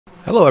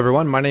Hello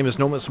everyone, my name is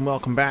Nomus and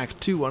welcome back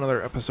to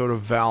another episode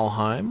of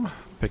Valheim.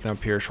 Picking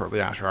up here shortly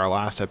after our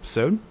last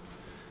episode.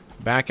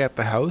 Back at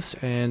the house,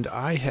 and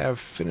I have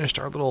finished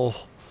our little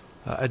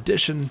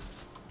addition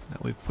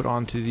that we've put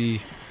onto the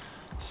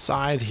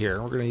side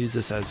here. We're going to use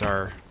this as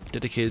our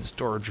dedicated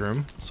storage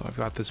room. So I've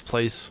got this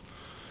place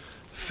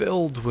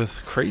filled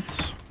with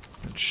crates.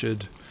 It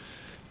should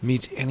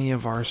meet any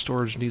of our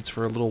storage needs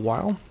for a little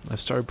while. I've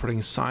started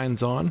putting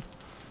signs on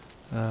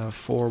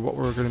for what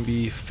we're going to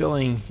be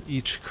filling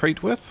each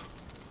crate with.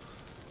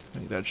 I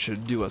think that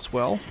should do us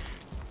well.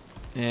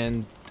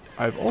 And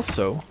I've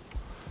also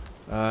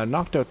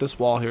knocked out this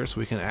wall here so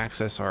we can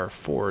access our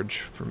forge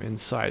from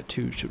inside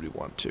too, should we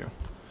want to.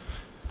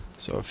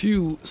 So a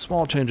few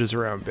small changes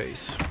around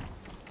base.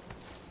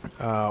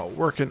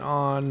 Working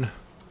on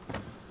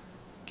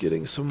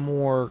getting some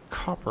more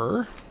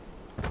copper.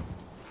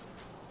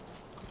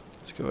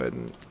 Let's go ahead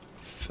and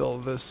fill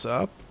this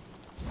up.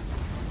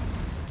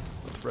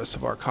 The rest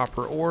of our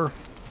copper ore,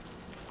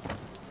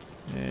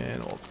 and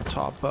we'll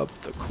top up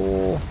the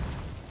coal.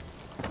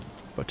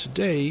 But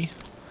today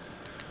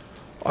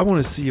I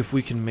want to see if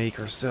we can make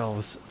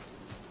ourselves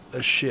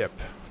a ship,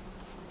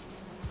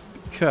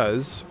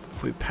 because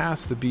if we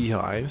pass the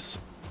beehives,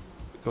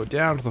 go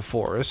down to the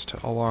forest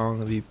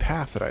along the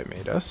path that I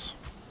made us,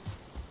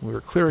 we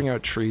were clearing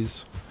out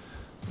trees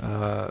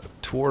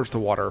towards the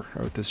water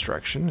out this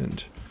direction,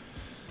 and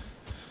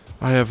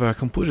I have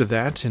completed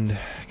that and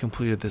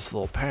completed this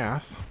little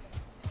path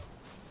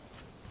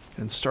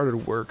and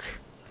started work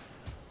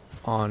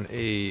on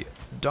a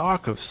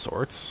dock of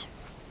sorts.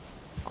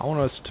 I want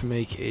us to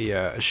make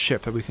a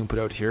ship that we can put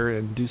out here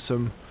and do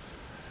some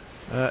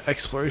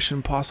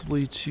exploration,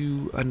 possibly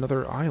to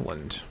another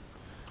island.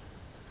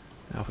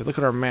 Now if we look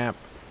at our map,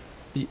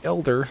 the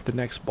Elder, the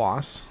next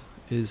boss,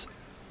 is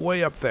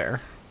way up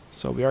there,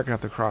 so we are going to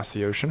have to cross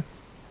the ocean.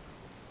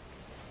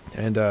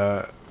 And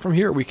from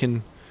here we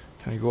can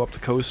kind of go up the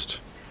coast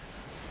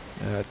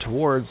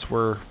towards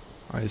where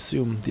I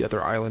assume the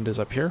other island is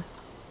up here.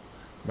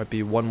 Might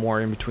be one more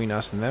in between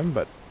us and them,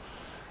 but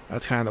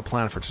that's kind of the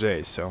plan for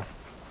today. So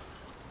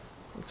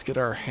let's get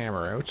our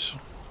hammer out.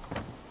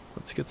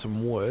 Let's get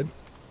some wood.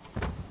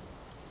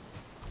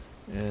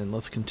 And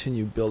let's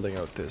continue building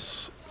out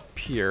this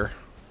pier,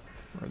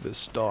 or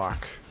this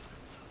dock.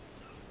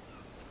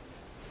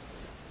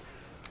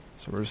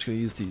 So we're just going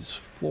to use these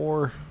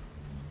floor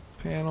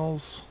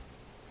panels.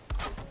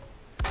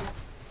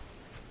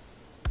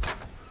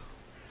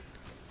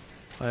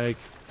 Like,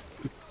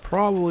 we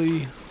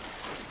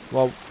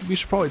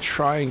should probably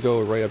try and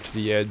go right up to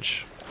the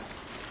edge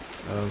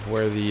of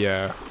where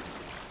the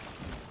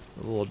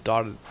little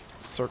dotted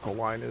circle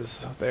line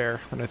is there.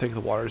 And I think the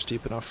water is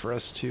deep enough for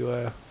us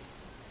to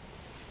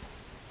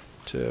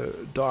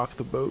dock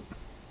the boat.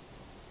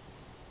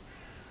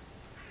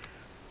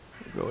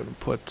 We'll go ahead and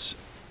put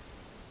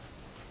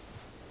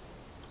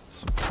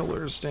some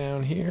pillars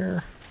down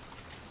here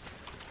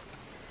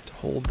to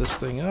hold this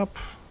thing up.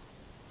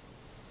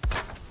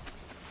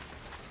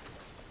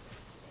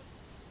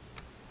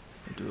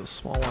 Do a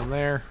small one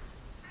there,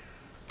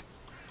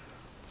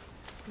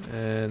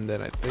 and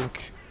then I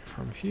think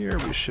from here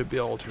we should be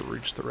able to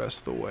reach the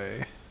rest of the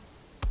way.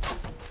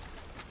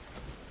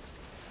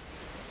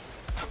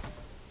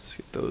 Let's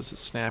get those to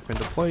snap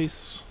into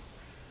place.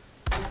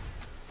 Yeah,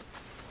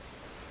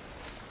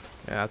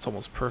 that's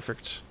almost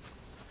perfect.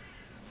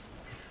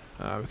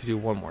 We could do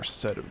one more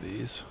set of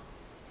these.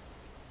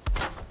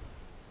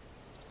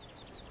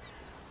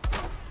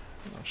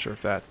 Not sure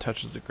if that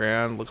touches the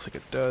ground. Looks like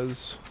it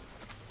does.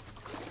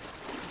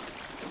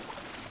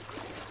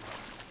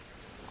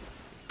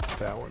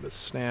 That one to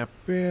snap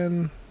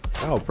in.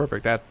 Oh,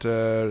 perfect. That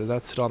does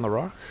that sit on the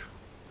rock?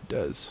 It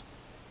does.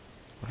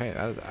 Okay,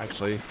 that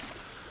actually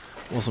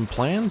wasn't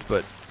planned,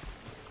 but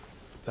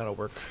that'll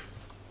work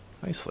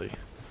nicely.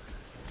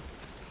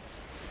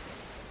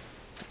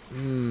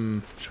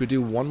 Should we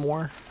do one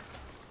more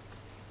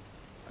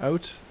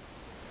out?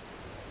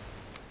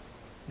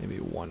 Maybe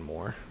one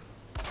more.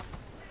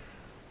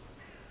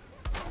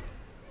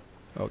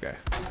 Okay,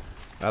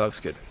 that looks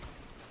good.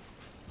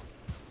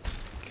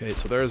 Okay,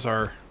 so there's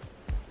our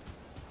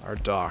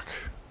dock.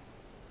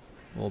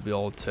 We'll be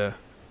able to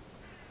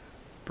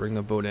bring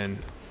the boat in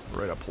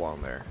right up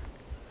along there.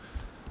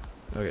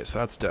 Okay, so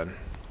that's done.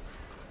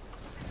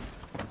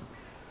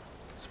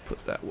 Let's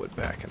put that wood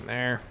back in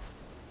there.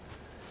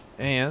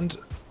 And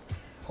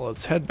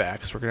let's head back,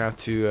 because we're going to have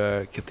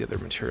to get the other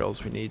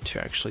materials we need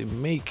to actually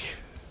make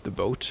the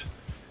boat.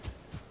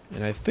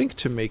 And I think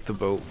to make the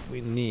boat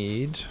we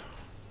need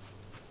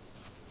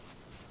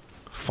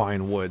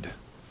fine wood.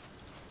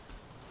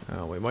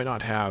 We might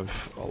not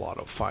have a lot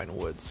of fine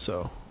wood,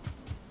 so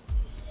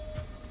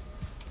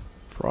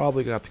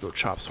probably gonna have to go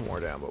chop some more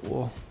down, but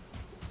we'll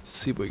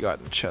see what we got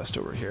in the chest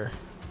over here.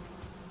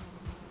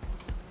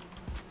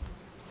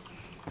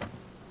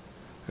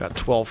 Got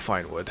 12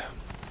 fine wood.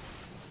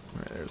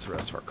 Alright, there's the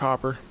rest of our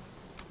copper.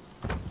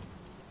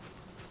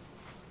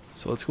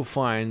 So let's go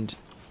find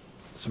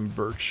some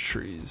birch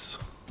trees.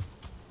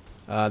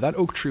 That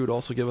oak tree would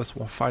also give us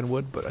more fine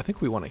wood, but I think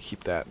we want to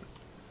keep that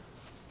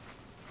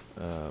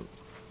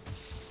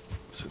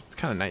So it's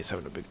kind of nice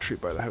having a big tree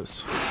by the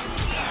house.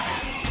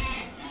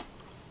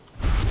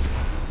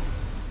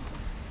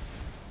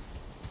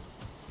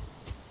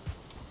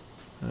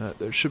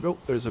 There should be, oh,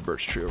 there's a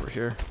birch tree over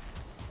here.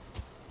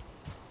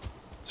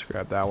 Let's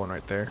grab that one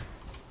right there.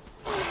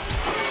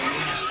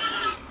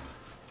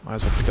 Might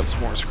as well pick up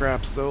some more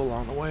scraps though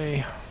along the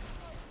way.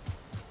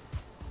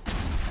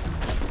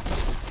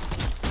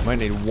 Might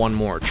need one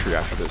more tree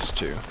after this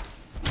too.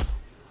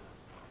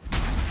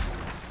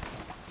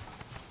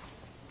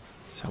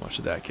 So how much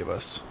did that give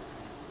us?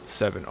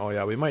 7. Oh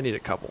yeah, we might need a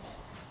couple.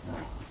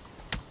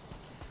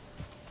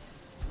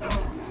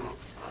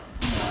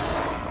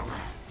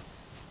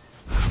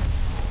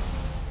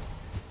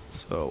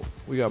 So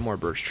we got more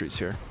birch trees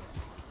here.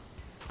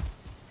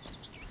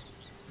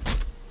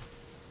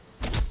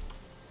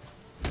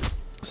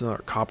 There's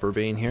another copper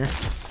vein here.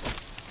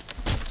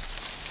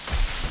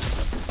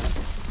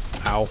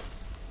 Ow.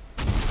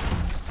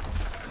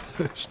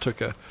 Just took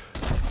a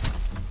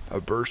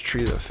birch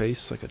tree to the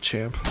face like a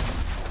champ.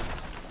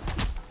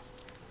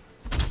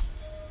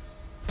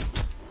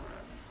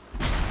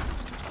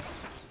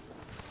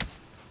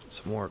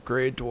 Some more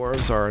gray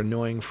dwarves, our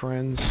annoying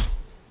friends.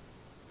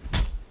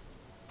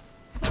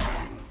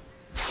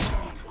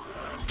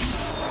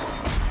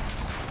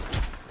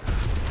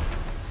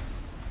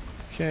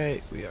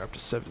 Okay, we are up to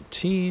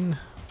 17.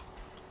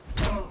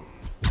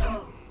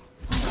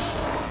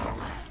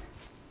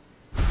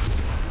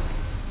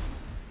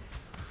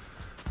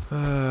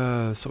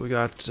 So we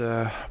got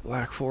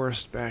Black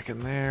Forest back in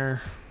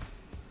there.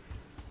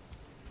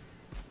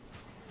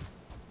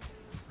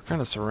 We're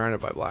kind of surrounded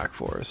by Black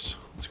Forest.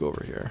 Let's go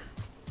over here.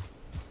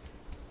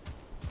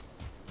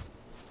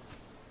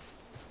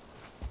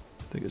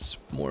 I think it's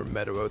more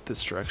meadow out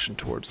this direction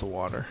towards the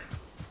water.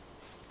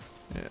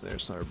 Yeah,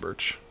 there's another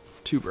birch.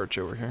 2 birch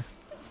over here.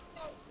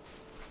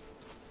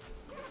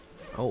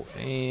 Oh,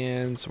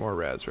 and some more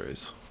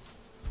raspberries.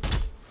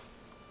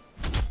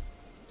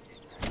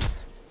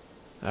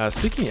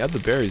 Speaking of the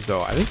berries,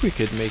 though, I think we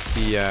could make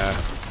the,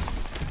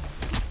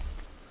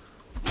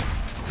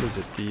 what is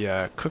it,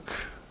 the cook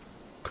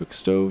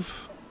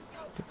stove,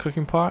 the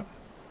cooking pot,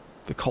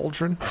 the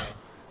cauldron,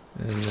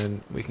 and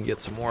then we can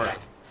get some more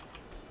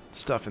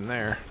stuff in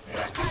there,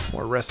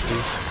 more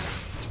recipes.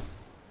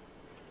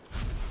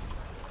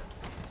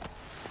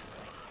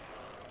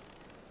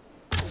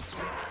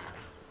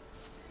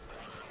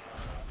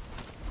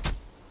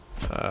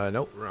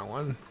 Nope, wrong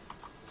one.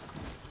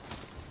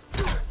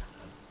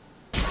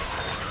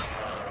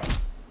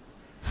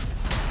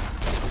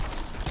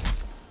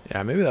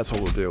 Yeah, maybe that's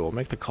what we'll do. We'll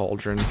make the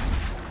cauldron.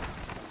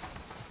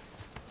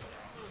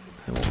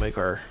 And we'll make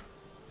our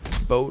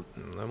boat,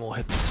 and then we'll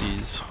hit the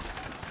seas.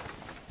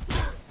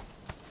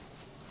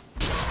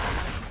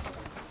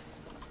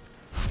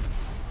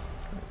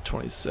 At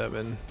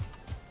 27.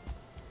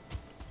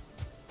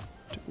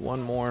 Do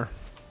one more.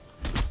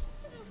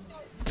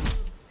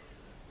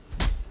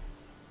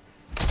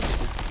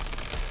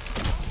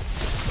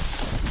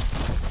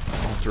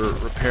 We'll have to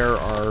repair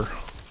our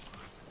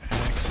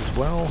axe as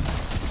well.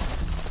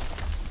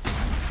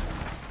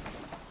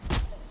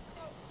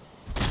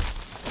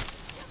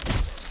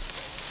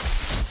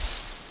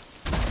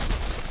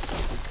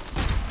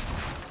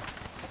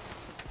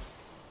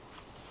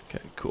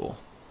 Cool.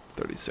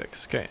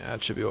 36. Okay,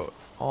 that should be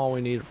all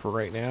we need for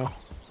right now.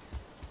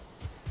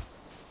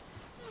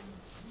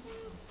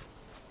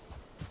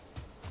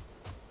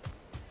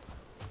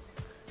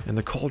 And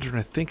the cauldron,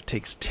 I think,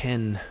 takes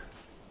 10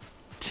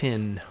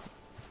 tin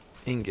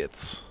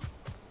ingots.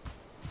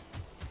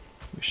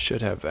 We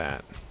should have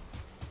that.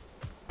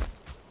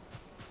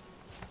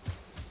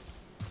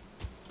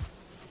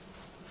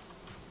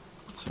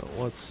 So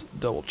let's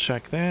double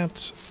check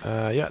that.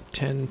 Yeah,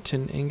 10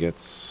 tin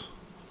ingots.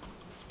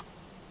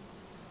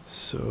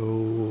 So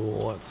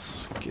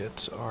let's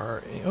get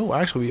our... Oh,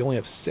 actually we only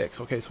have 6.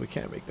 Okay, so we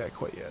can't make that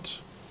quite yet.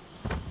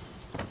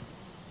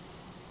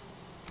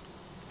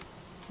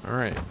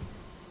 Alright.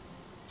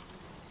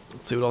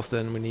 Let's see what else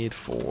then we need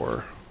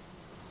for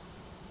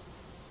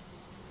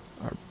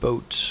our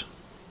boat.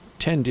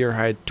 10 deer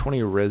hide,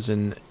 20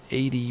 resin,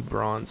 80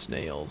 bronze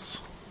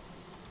nails.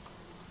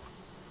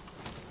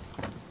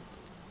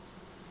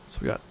 So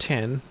we got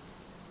 10.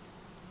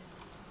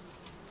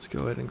 Let's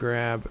go ahead and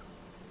grab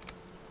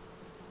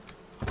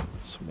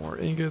some more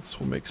ingots.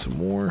 We'll make some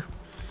more.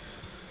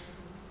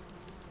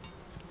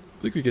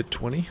 I think we get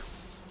 20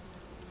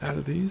 out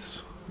of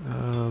these.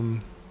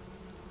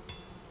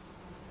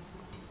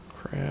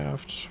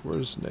 Craft.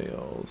 Where's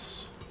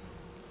nails?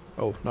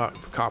 Oh,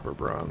 not copper,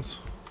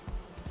 bronze.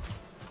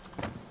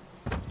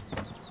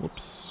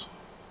 Whoops.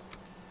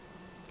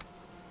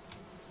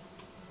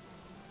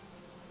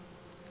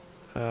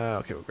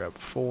 Okay, we'll grab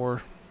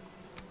 4.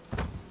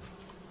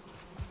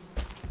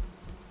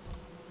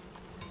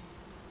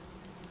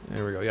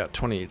 There we go, yeah,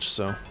 20 each,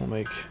 so we'll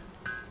make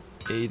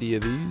 80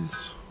 of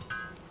these.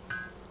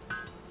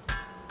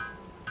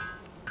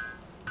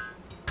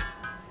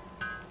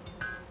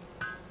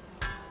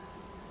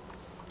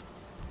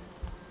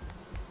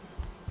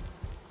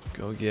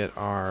 Go get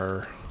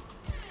our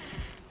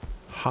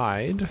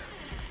hide.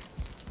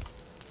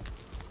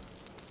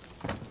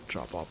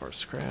 Drop off our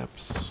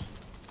scraps.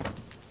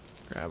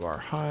 Grab our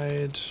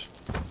hide.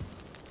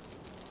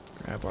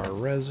 Grab our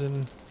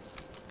resin.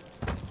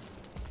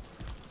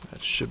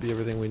 That should be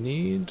everything we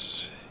need.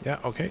 Yeah,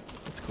 okay.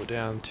 Let's go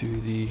down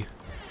to the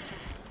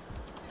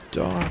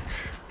dock.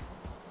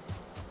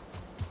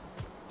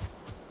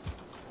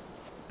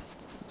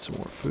 Get some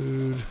more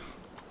food.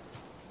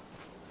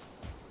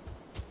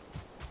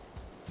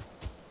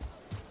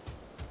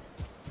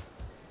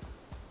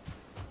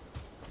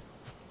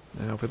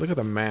 Now, if we look at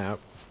the map,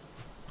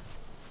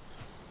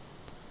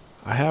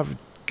 I have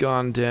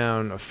gone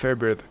down a fair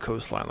bit of the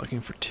coastline looking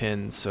for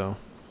tin, so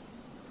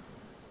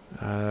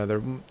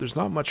there's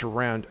not much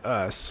around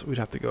us. We'd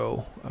have to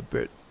go a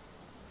bit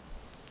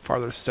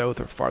farther south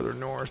or farther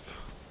north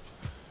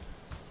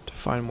to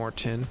find more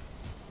tin.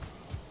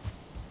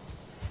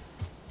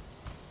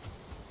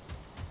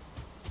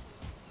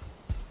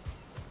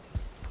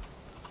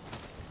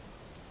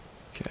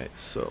 Okay,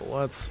 so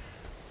let's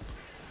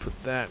put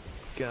that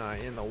guy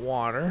in the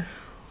water.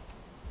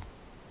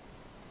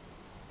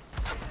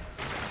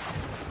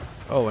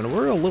 Oh, and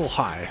we're a little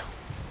high.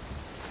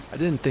 I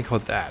didn't think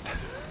about that.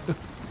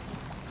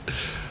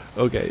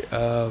 Okay,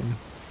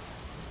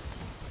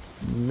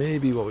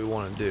 maybe what we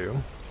want to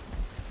do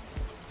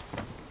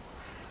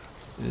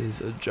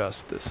is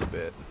adjust this a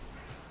bit.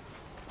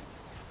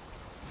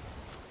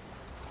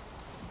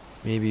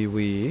 Maybe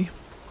we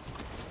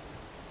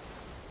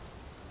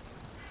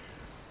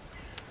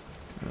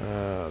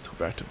let's go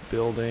back to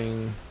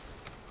building.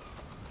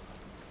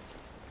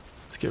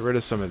 Let's get rid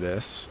of some of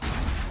this.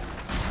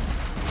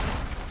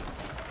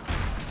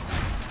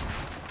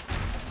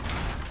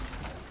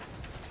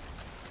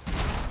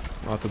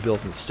 I'll have to build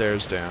some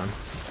stairs down.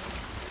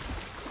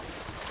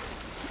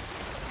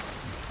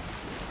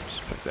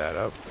 Just pick that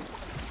up.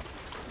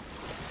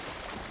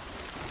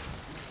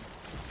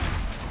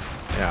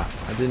 Yeah,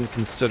 I didn't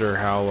consider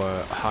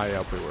how high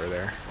up we were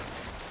there.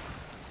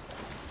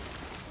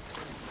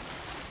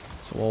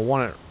 So we'll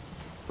want it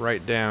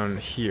right down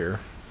here.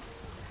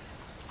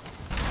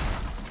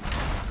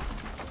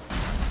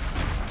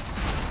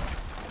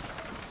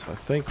 So I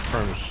think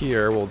from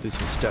here we'll do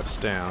some steps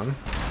down.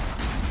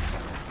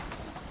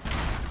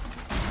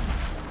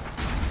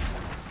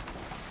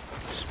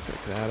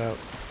 That up.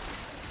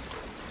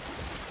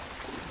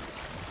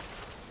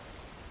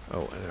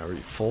 Oh, and are we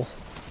full?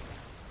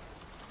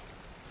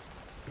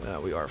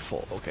 We are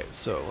full. Okay,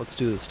 so let's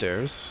do the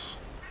stairs.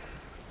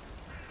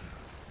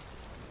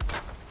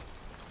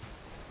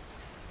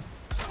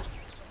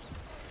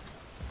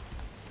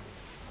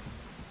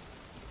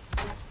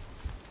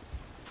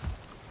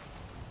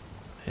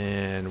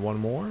 And one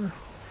more.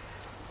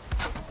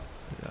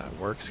 That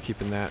works,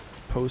 keeping that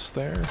post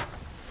there.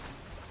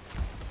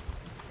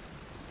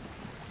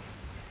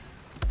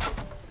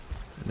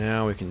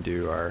 Now we can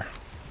do our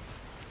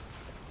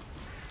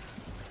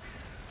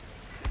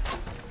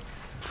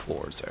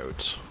floors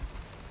out.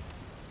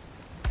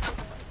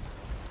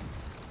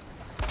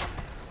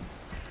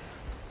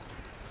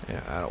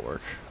 Yeah, that'll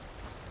work.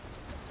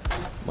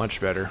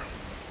 Much better.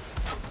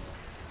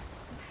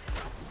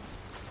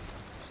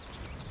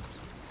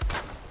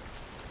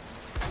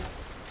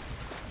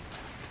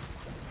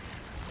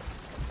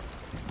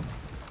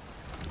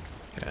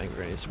 Okay, I think we're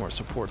gonna need some more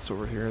supports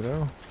over here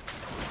though.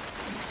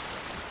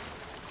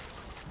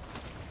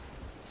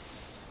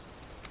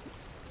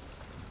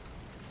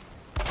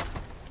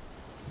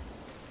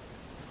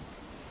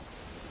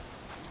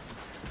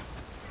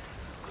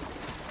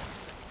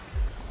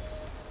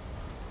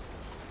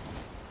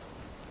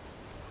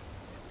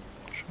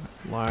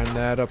 Line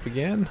that up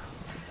again.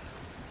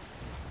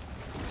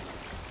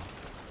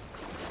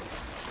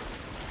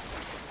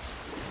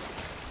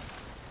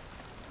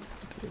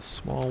 Do a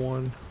small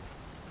one.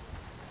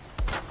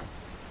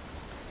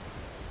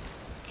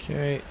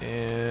 Okay,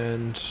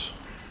 and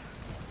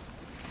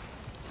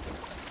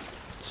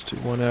let's do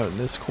one out in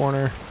this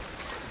corner.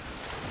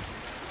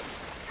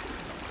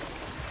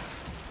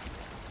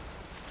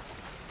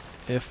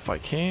 If I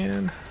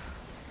can.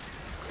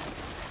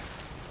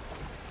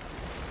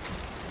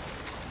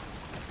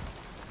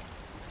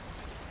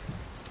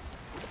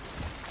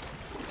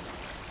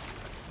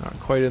 Not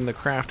quite in the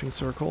crafting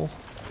circle.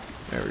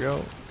 There we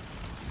go.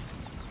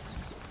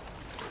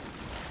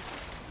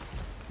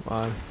 Come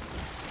on.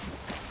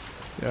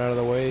 Get out of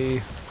the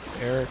way,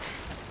 Eric.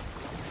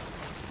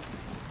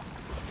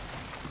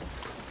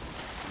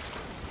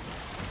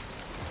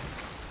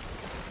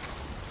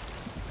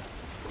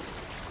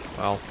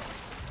 Well,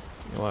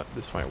 you know what?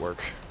 This might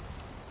work.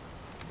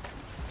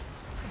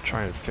 I'll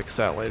try and fix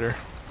that later.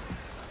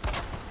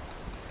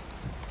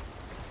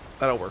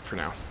 That'll work for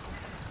now.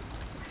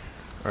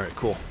 Alright,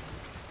 cool.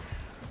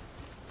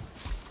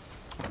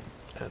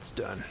 That's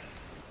done.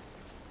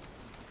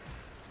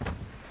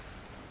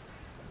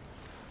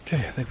 Okay,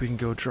 I think we can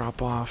go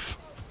drop off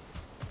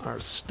our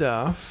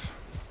stuff.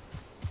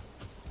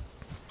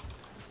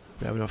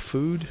 We have enough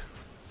food.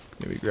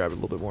 Maybe grab a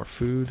little bit more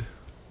food.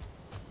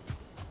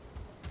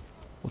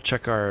 We'll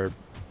check our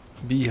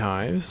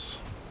beehives.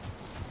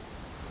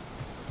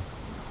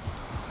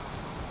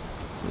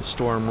 The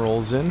storm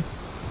rolls in.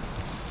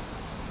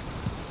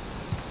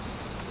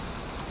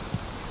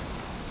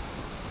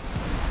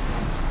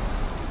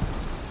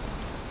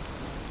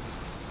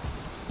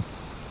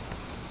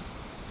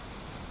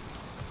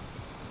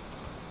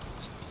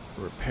 Let's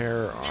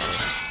repair our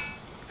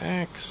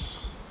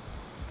axe.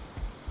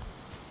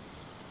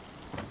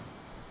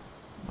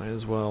 Might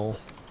as well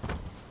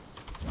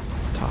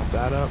top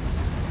that up.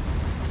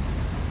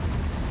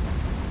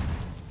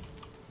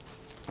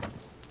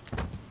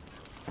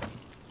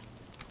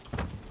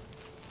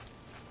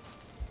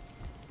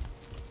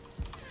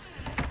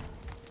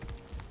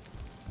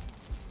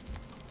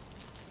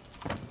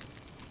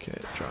 Okay,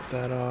 drop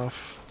that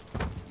off.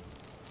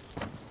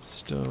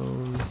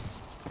 Stone.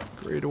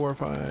 Great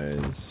dwarf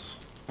eyes.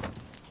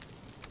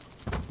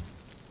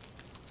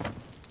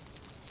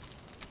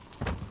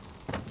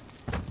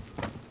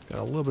 Got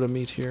a little bit of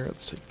meat here.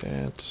 Let's take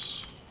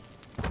that.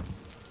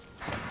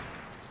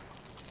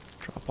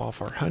 Drop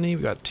off our honey.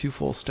 We got 2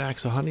 full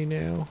stacks of honey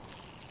now.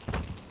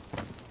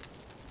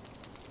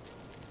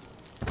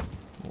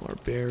 All our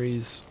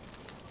berries.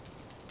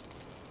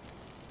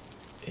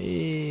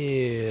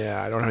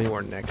 Yeah, I don't have any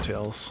more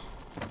necktails.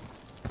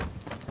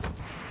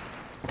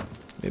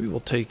 Maybe we'll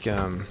take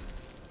some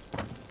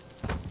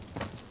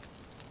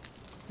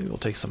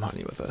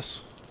honey with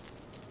us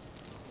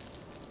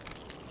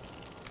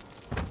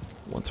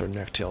once our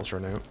necktails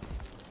run out.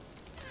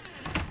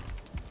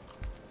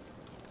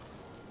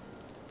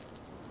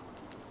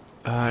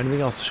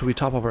 Anything else? Should we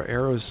top up our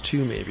arrows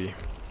too, maybe?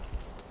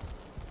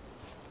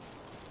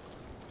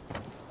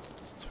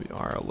 Since we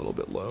are a little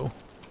bit low.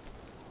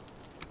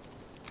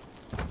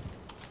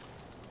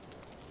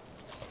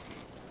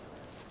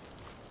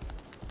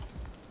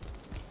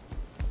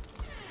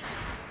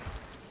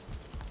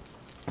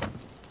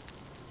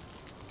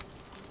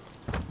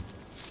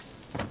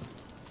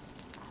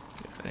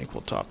 I think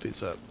we'll top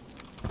these up.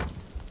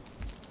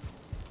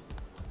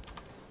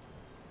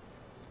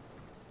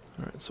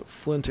 Alright, so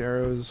flint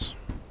arrows.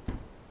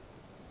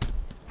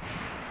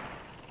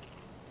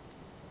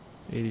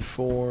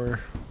 84.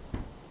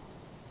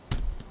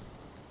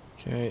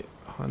 Okay,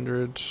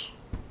 100.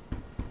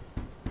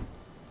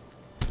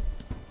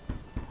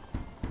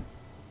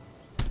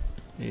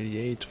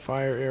 $88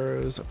 fire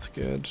arrows, that's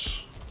good.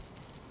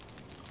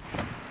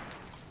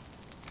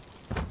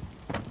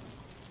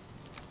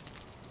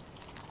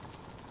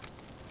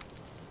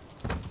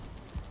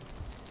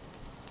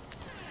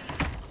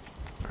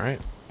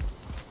 Alright.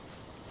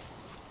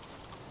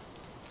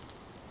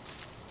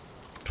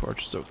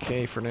 Torch is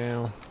okay for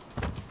now.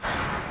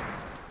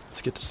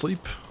 Let's get to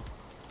sleep.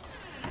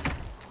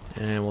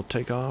 And we'll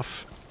take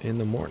off in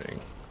the morning.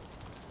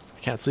 I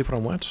can't sleep when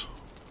I'm wet.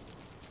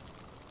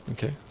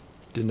 Okay,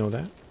 didn't know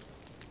that.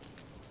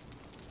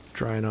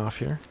 Drying off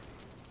here.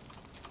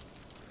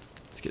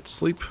 Let's get to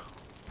sleep.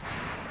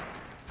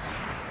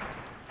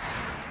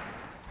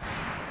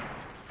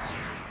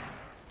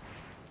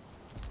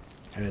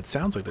 And it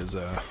sounds like there's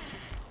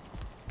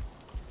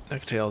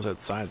necktails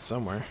outside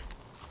somewhere.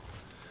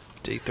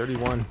 Day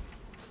 31.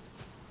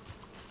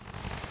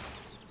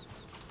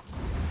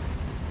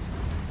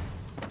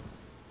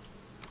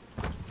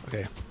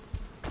 Okay.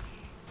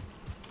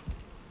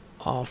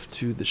 Off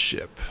to the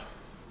ship.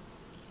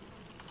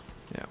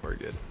 Yeah, we're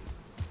good.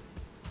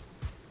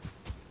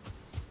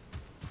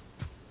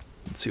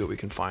 Let's see what we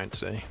can find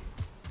today.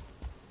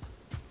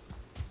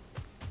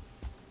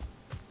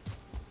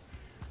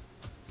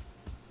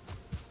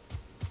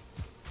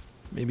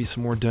 Maybe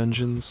some more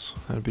dungeons.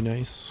 That'd be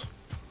nice.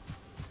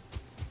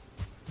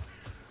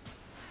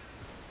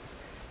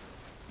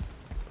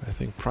 I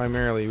think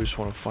primarily we just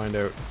want to find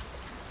out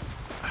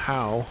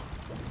how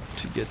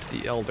to get to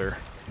the Elder.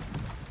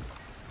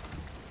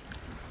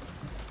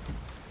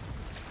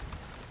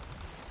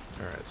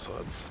 Alright, so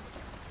let's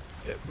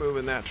get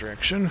moving that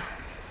direction.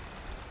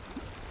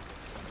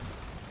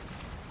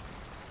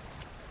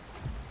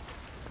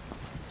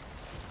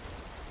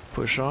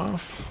 Push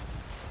off.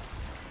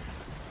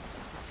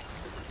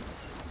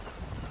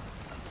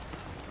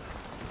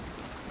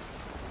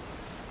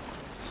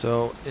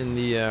 So in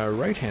the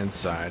right hand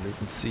side we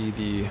can see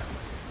the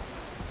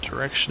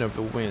direction of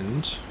the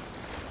wind.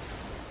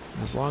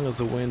 As long as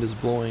the wind is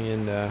blowing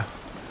in kind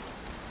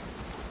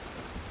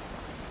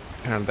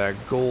of that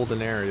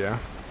golden area,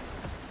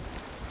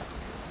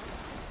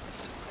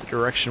 it's the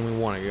direction we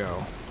want to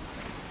go.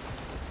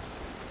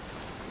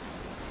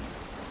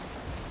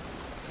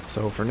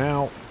 So for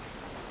now,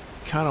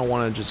 kind of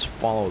want to just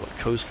follow the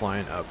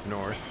coastline up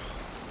north.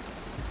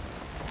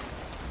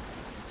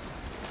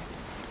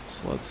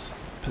 So let's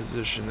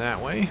position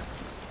that way.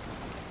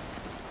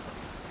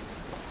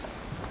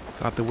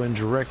 Got the wind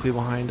directly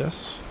behind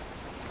us.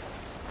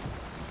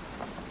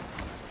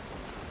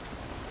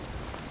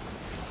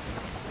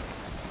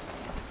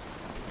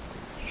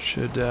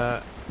 Should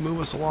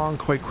move us along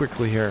quite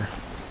quickly here.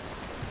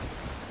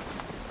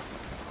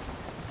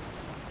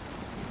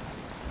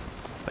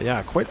 But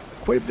yeah, quite a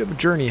bit of a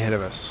journey ahead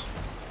of us.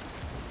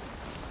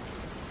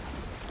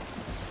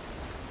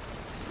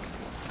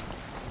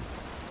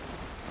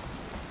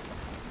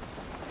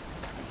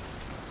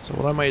 So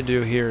what I might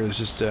do here is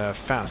just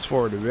fast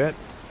forward a bit.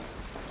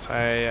 So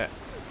I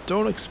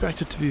don't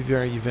expect it to be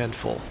very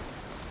eventful,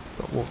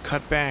 but we'll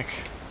cut back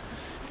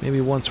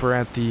maybe once we're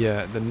at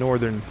the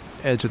northern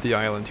edge of the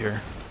island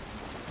here.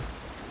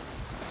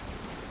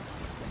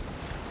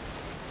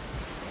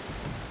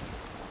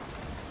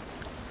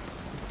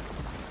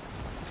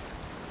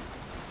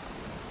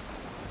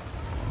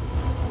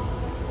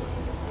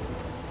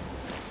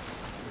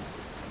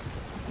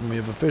 We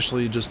have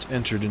officially just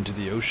entered into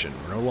the ocean.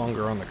 We're no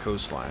longer on the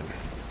coastline.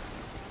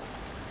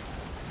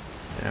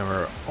 And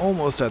we're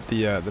almost at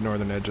the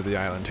northern edge of the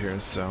island here,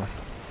 so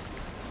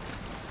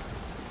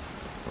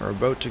we're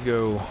about to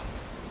go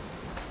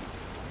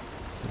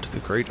into the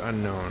great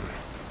unknown.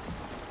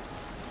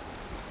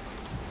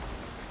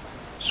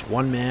 Just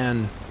one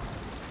man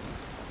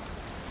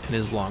in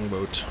his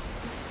longboat.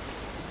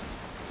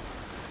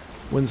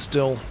 Wind's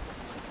still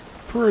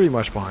pretty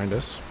much behind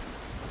us.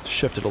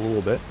 Shifted a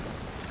little bit.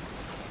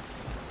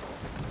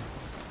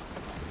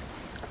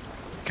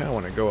 Kind of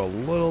want to go a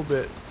little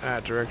bit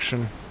that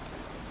direction.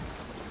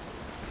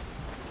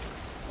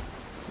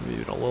 Maybe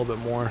even a little bit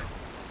more.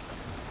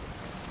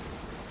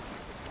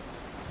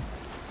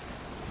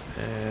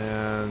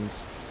 And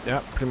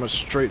yeah, pretty much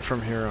straight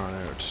from here on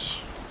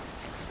out.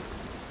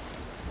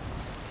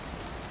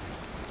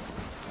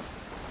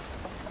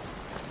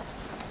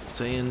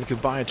 Saying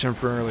goodbye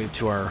temporarily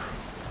to our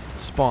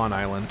spawn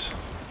island.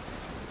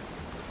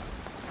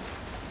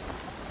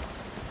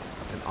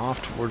 And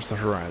off towards the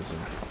horizon.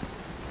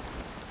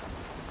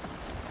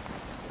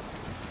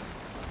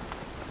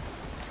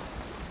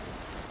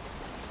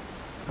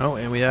 Oh,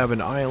 and we have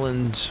an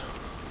island,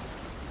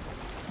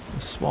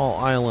 a small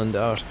island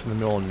out in the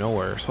middle of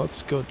nowhere, so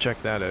let's go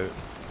check that out.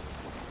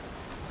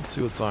 Let's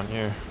see what's on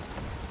here.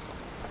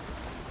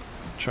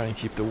 Try and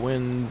keep the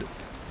wind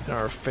in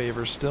our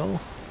favor still.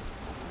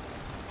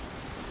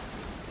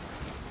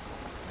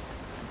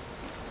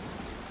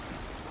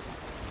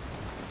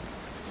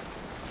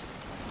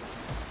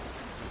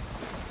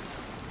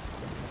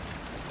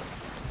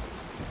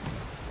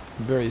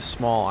 Very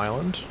small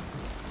island.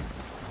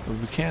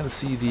 We can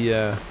see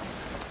the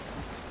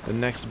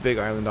next big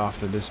island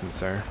off in the distance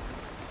there.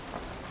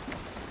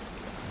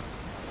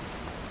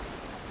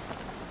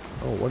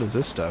 Oh, what is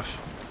this stuff?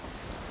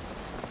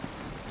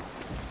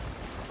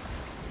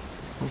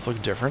 Those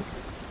look different.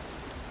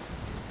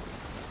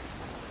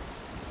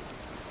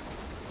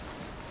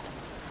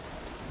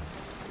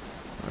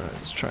 Alright,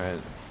 let's try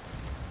and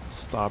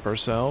stop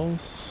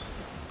ourselves.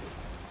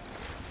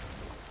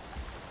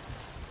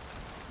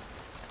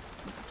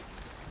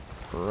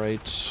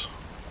 Right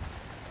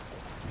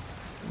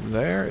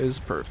there is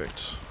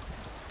perfect.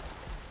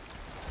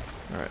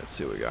 Alright, let's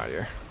see what we got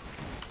here.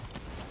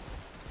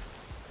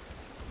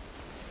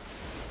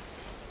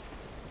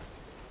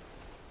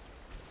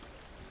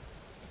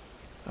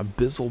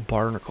 Abyssal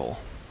barnacle.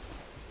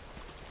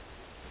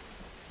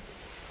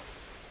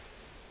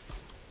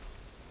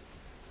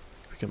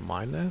 We can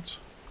mine that?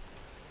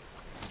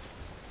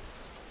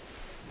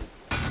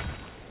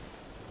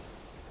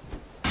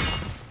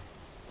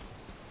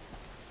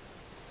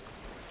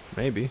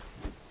 Maybe.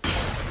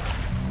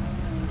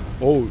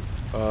 Oh,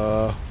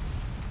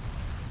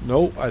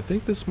 no, I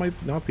think this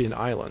might not be an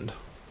island.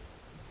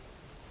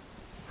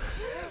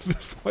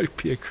 This might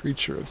be a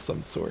creature of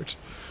some sort.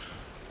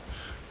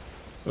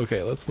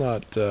 Okay, let's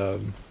not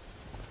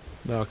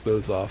knock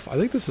those off. I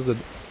think this is a...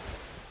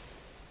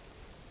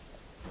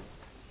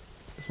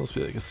 This must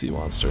be like a sea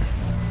monster.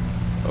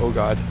 Oh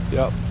god,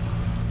 yep.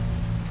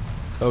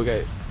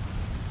 Okay,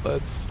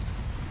 let's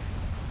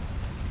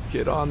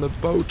get on the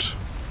boat.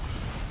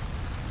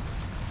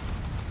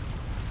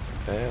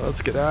 And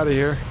let's get out of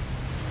here.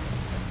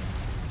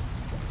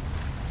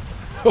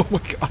 Oh my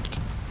god.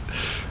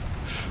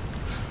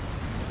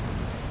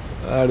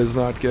 That is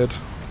not good.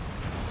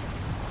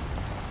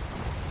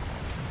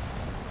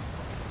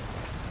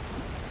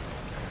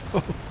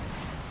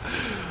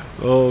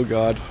 Oh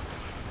god.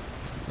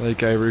 I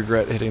think I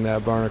regret hitting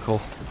that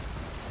barnacle.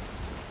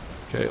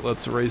 Okay,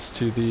 let's race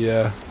to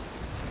the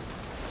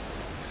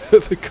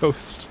the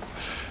coast.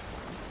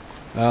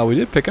 We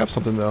did pick up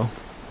something though.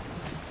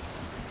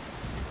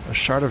 A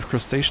shard of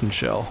crustacean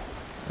shell.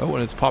 Oh,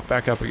 and it's popped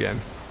back up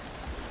again.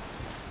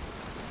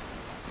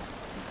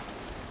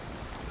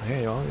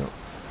 Hey, well, you know,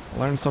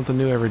 learn something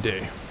new every day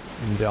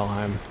in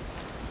Valheim.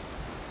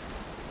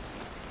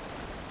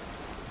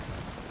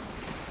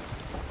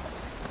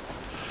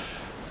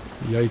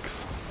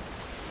 Yikes.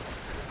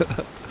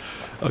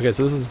 Okay,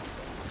 so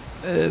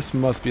this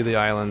must be the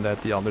island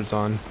that the Elder's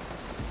on.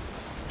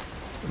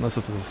 Unless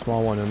this is a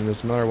small one and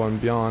there's another one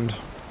beyond.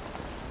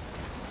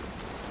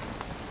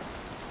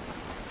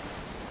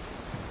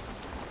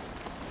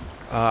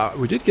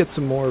 We did get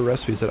some more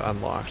recipes that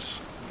unlocked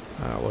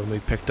when we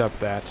picked up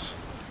that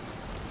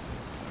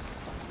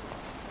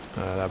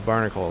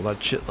barnacle, that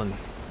chitlin.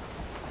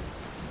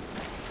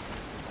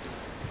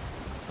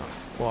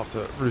 We'll have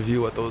to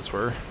review what those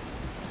were.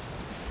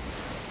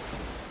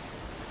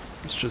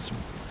 Let's just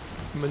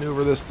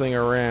maneuver this thing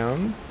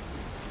around.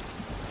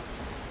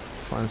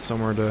 Find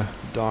somewhere to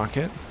dock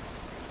it.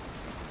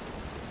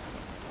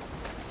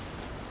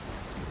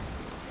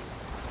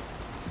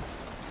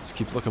 Just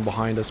keep looking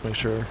behind us, make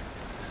sure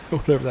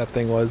whatever that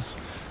thing was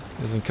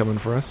isn't coming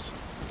for us.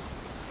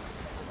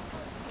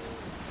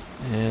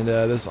 And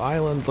this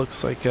island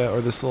looks like,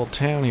 or this little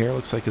town here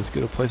looks like as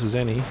good a place as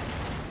any.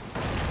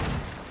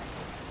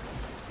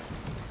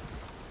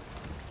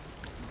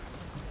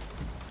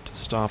 To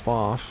stop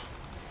off.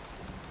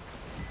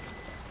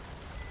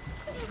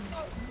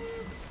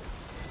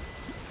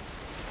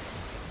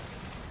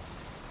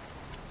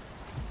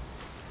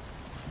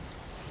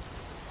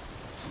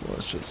 So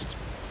let's just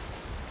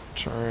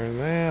turn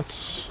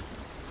that.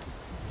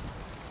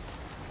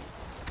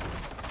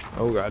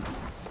 Oh god.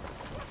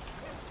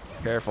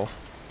 Careful.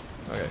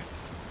 Okay.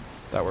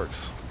 That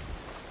works.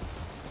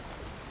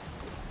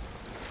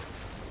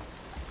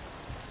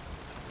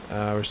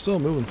 We're still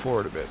moving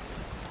forward a bit.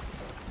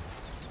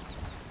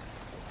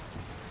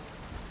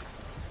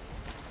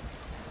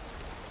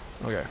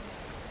 Okay.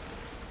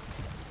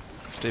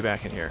 Stay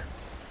back in here.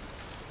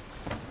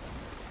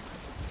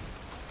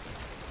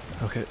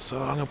 Okay,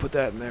 so I'm gonna put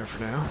that in there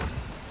for now.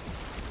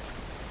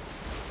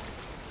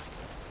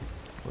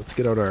 Let's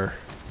get out our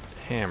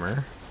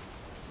hammer.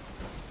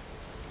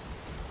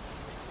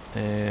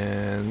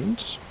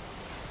 And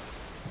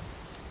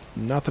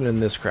nothing in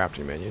this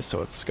crafting menu,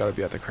 so it's got to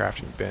be at the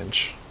crafting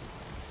bench.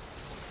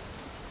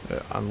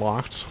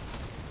 Unlocked.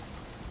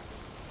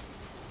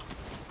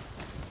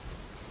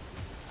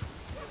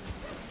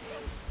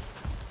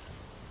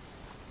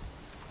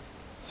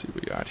 Let's see what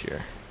we got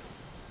here.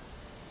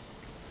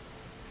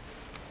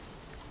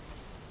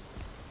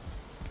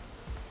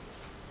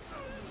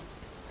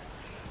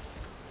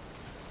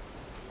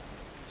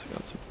 So we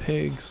got some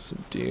pigs,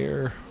 some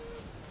deer.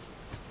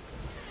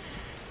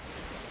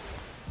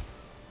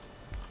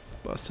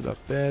 Busted up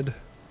bed.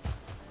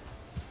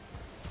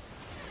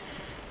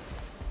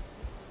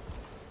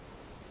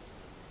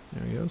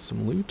 There we go,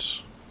 some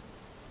loot.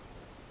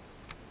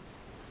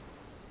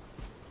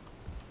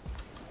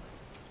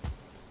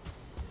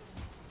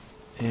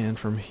 And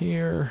from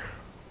here,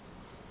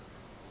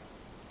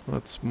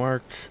 let's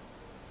mark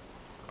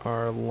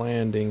our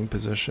landing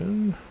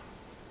position.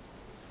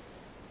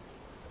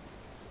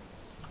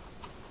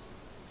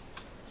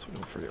 So we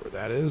don't forget where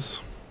that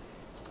is.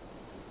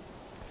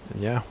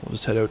 And yeah, we'll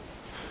just head out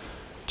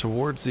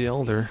towards the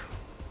Elder.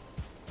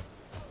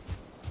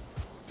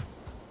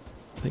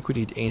 I think we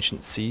need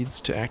ancient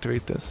seeds to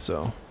activate this,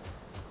 so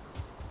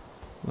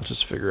let's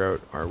just figure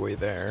out our way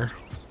there.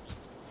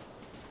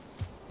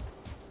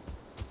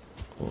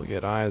 We'll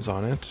get eyes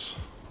on it.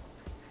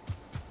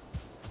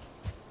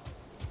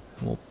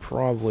 And we'll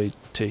probably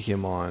take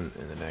him on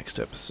in the next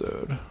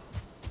episode.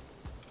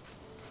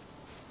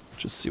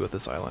 Just see what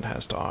this island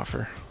has to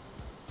offer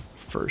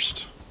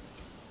first.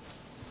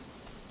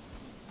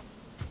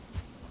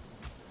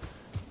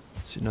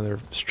 See another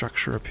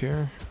structure up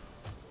here.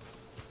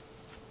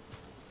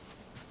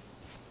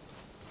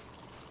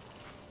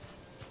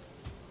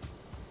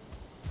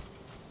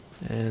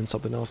 And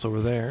something else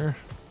over there.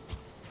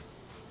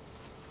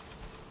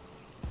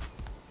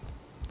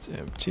 It's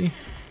empty.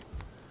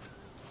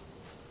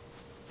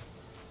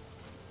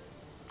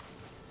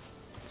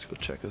 Let's go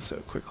check this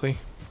out quickly.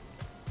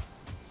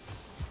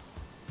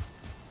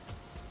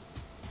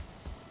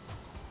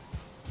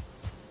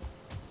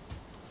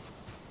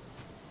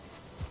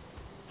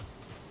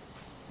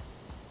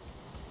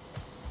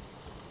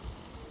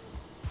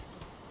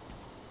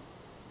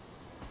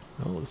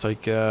 Oh, looks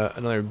like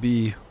another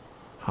bee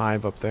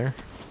hive up there.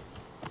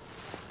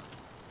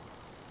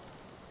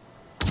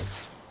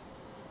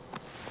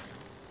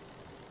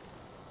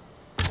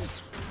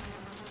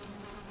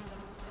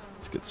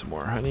 Let's get some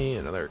more honey,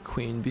 another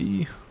queen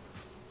bee.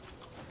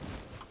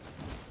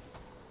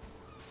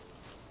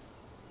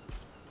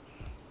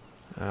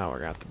 Oh, we're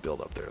gonna have to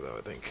build up there though,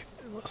 I think.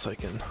 Unless I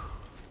can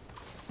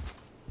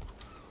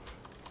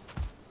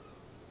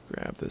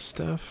grab this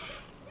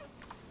stuff.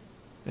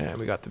 Yeah,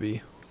 we got the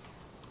bee.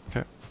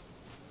 Okay.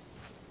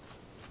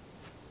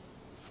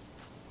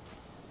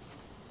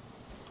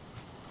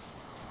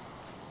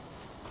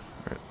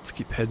 Alright, let's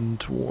keep heading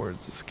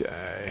towards this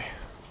guy.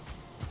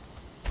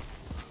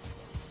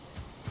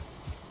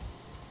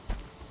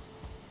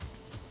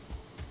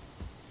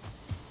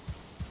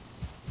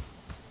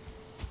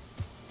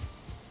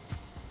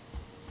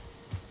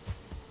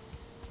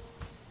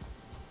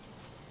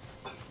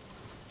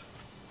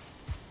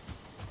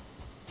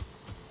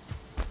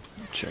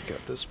 Check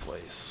out this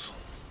place.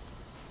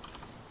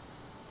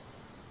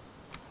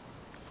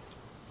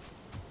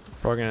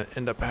 Probably gonna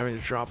end up having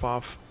to drop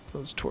off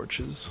those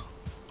torches.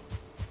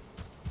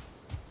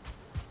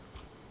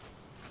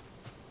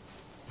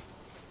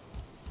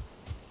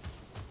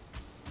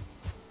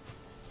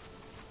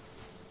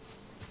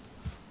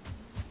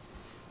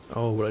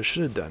 Oh, what I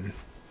should have done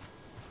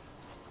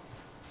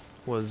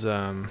was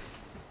I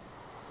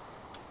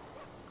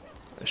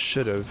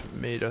should have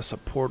made us a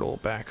portal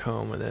back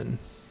home and then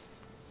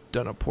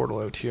done a portal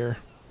out here.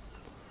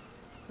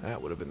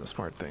 That would have been the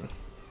smart thing.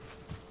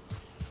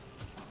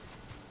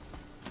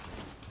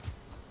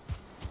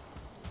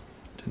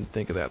 Didn't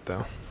think of that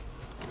though.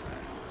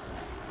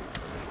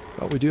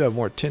 Well, we do have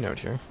more tin out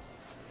here.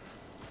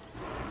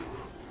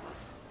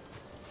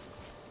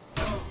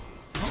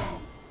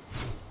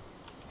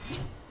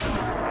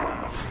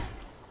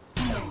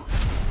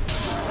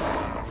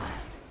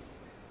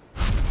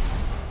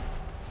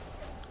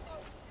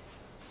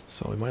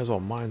 So we might as well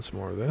mine some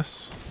more of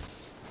this.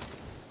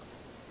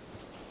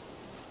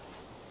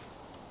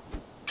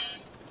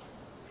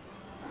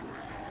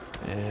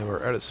 And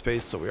we're out of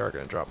space, so we are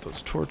going to drop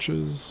those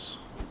torches.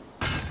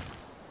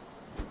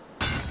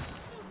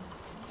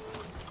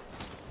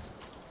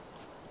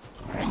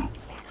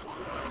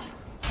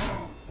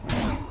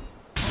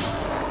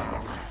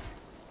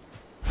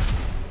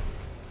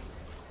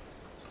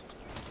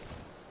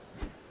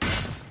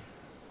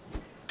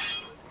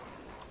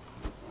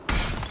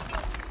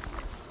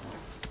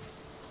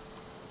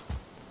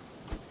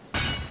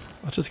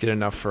 Let's just get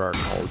enough for our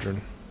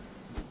cauldron.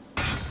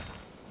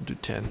 We'll do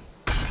 10.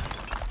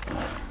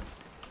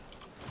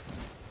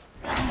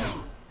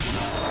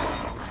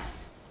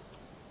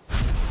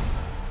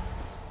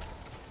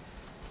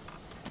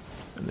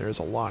 And there's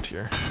a lot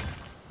here.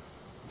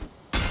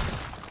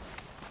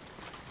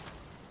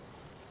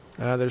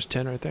 There's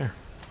 10 right there.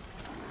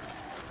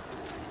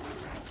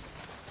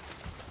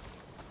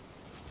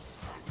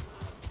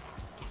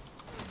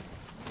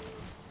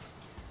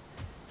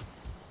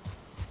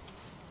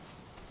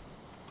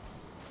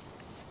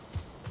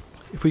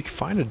 If we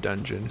find a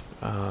dungeon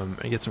and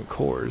get some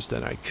cores,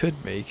 then I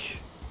could make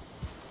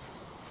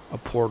a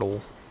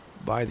portal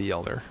by the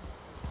Elder.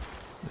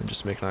 And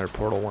just make another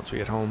portal once we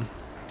get home.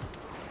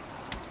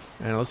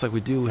 And it looks like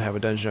we do have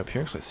a dungeon up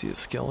here, because I see a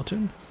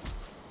skeleton.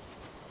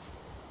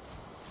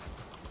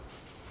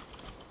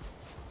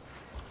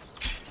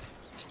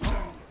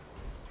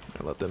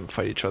 I'll let them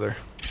fight each other.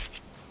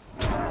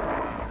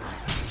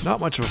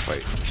 Not much of a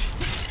fight.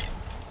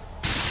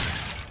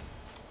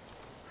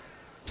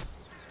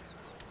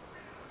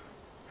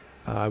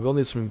 We'll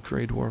need some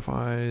Grey Dwarf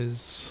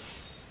eyes.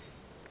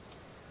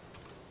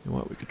 You know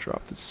what? We could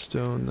drop this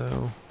stone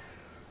though.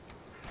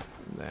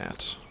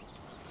 That.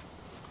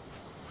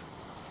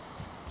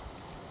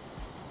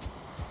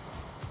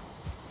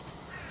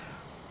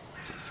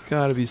 So it's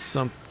got to be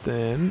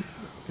something.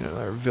 You know,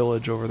 our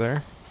village over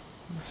there.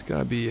 It's got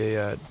to be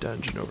a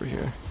dungeon over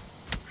here.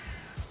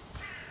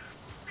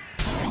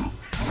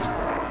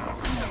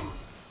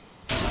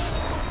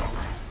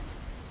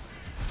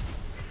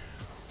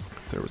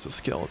 There was a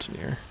skeleton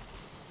here.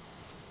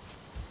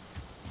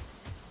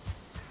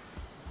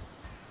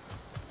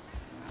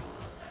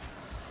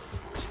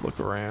 Let's look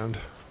around.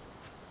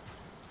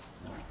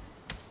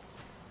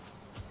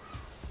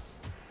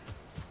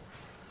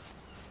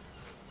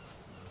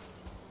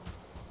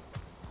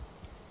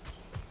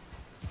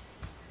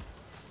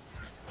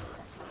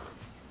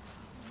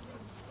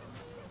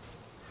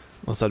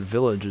 Unless that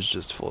village is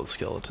just full of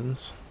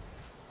skeletons.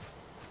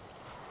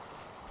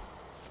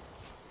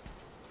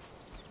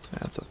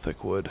 That's a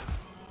thick wood.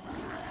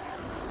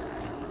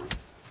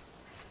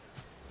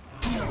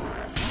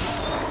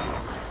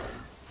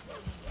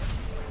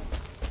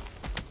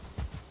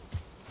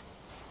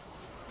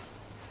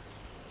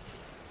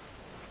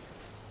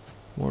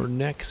 More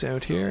necks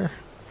out here.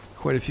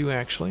 Quite a few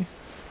actually.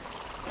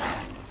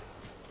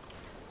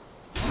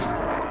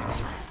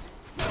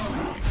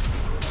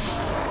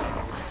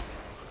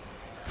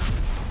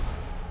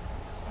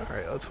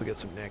 Alright, let's go get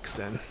some necks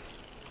then.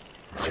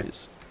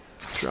 Jeez.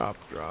 Drop,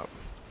 drop.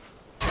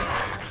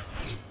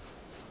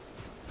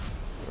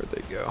 Where'd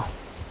they go?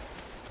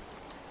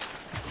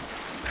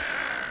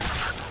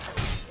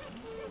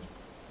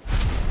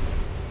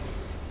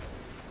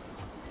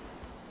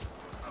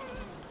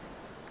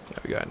 Yeah,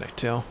 we got a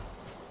necktail.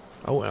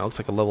 Oh, and it looks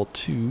like a level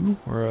 2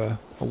 or a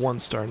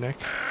 1-star neck.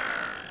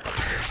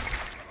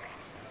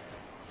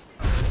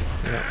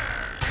 Yeah.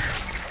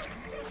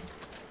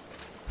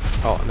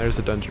 Oh, and there's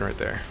the dungeon right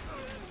there.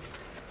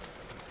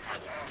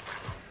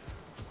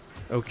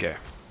 Okay.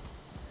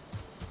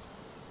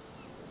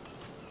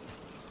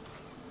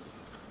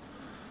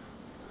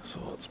 So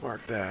let's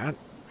mark that.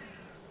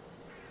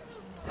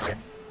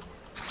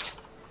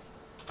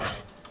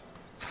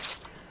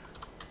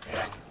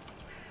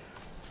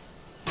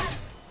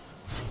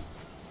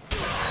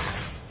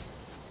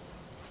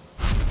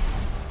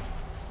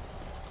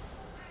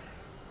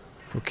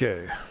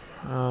 Okay.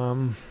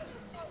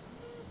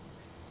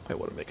 I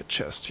want to make a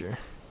chest here.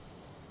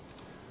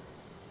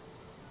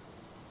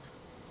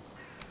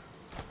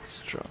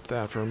 Let's drop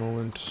that for a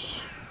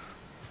moment.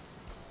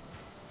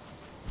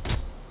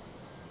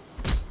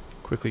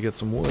 Quickly get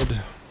some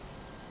wood.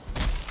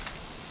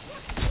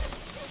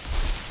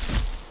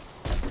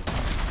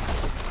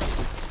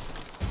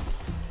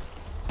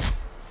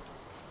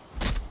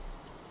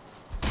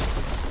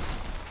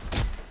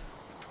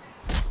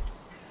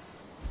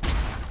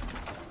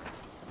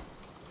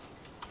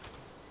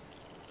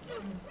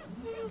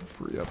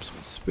 Free up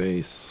some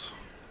space.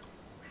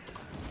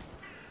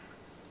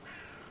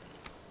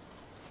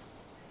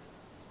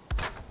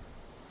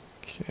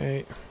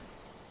 Okay.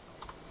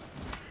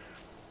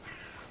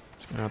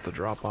 So we're gonna have to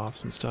drop off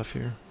some stuff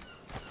here.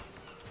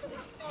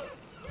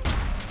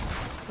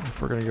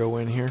 if we're gonna go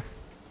in here.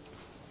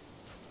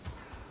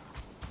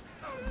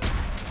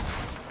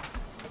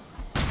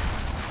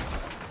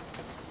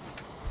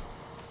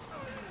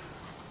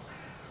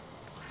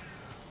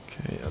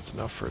 Okay, that's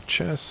enough for a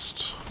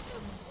chest.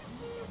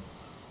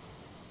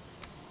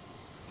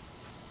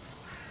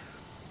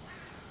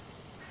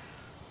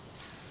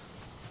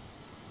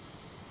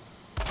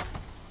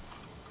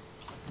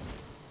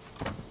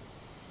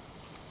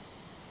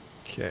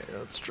 Okay,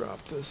 let's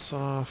drop this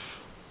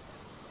off.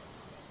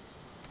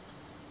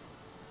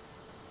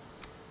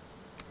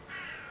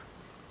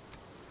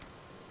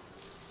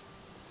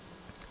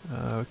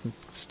 We can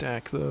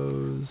stack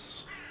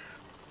those.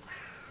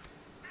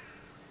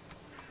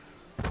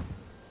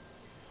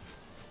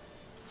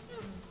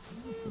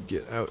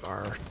 Get out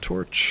our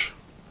torch.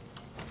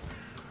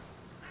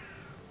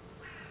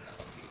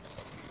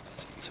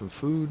 Let's eat some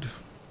food.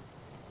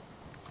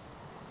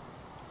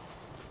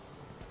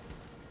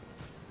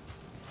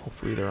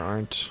 Hopefully there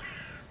aren't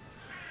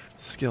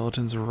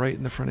skeletons right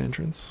in the front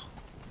entrance.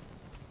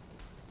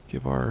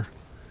 Give our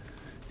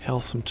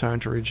health some time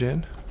to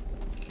regen.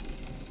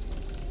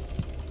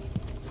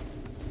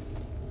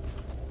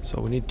 So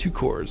we need 2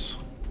 cores.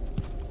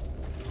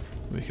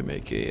 We can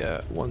make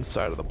a one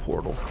side of the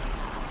portal.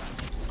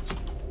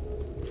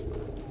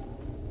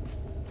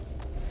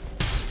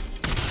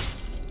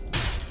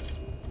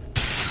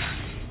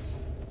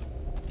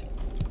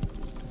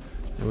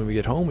 And when we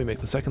get home, we make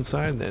the second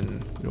side,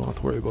 then we don't have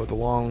to worry about the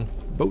long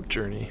boat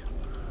journey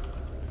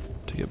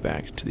to get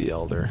back to the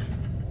Elder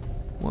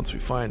once we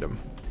find him.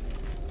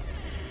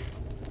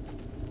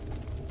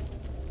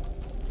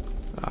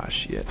 Ah,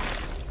 shit.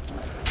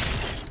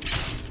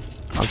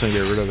 I'm just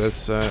gonna get rid of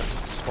this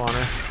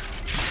spawner.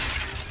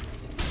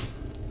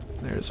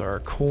 There's our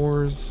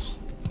cores.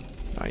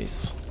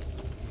 Nice.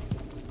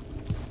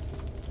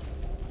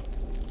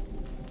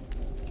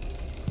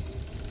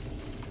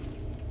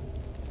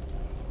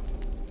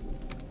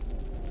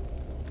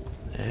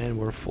 And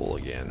we're full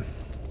again.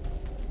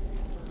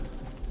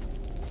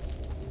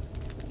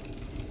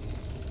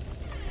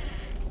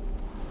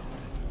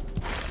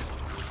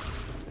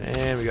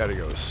 And we got a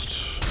ghost.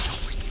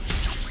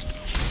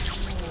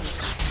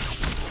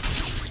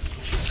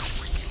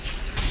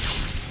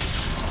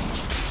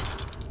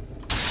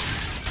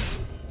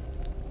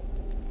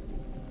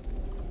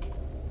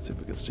 See if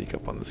we can sneak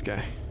up on this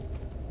guy.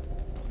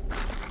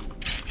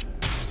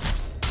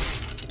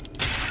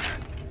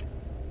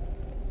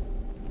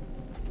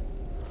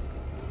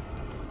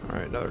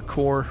 Alright, another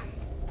core.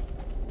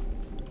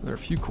 Another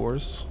few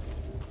cores.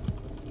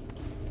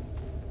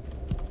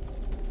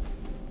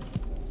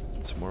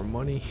 Some more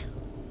money.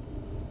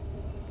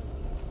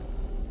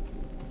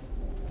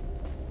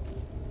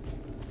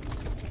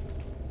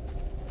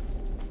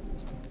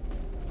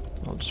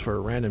 All just for a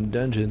random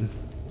dungeon.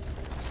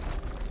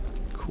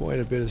 Quite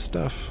a bit of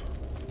stuff.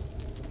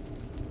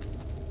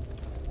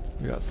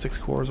 We got 6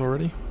 cores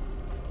already.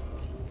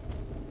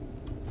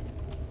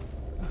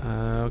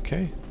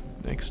 Okay,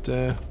 next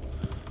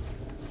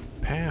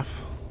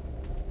path.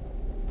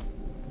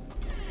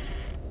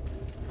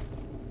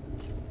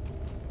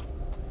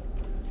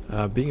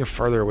 Being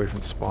farther away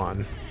from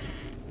spawn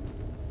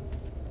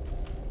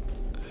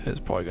is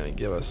probably going to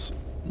give us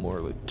more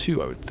like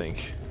 2, I would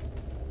think.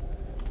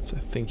 So I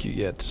think you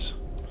get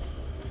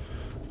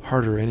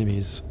harder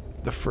enemies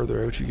the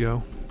further out you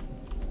go.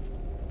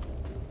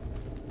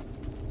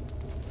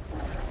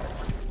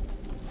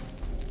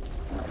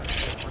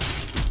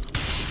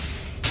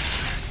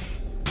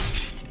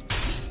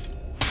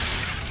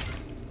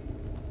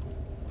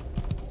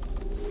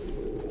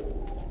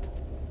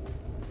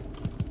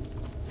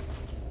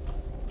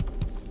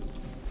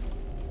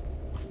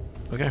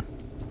 Okay.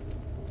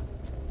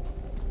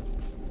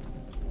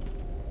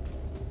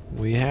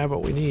 We have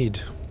what we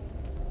need.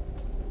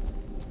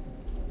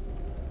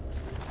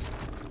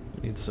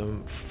 We need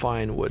some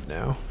fine wood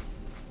now.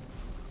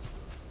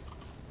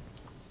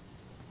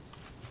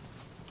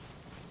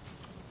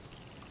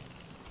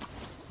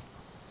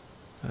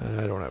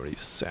 I don't have any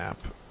sap.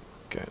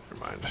 Okay,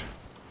 never mind.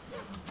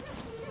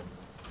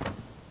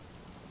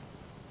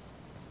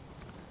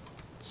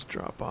 Let's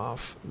drop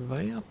off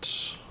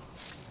that.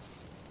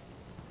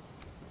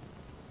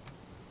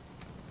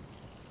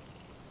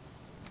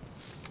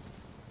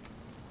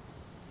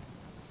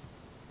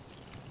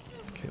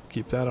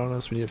 Keep that on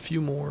us. We need a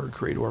few more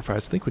great ore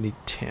files. I think we need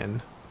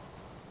 10.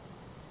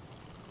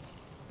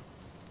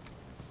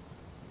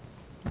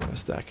 The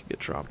rest of that could get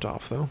dropped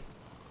off though.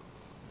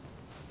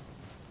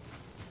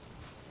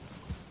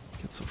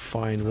 Get some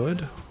fine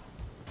wood.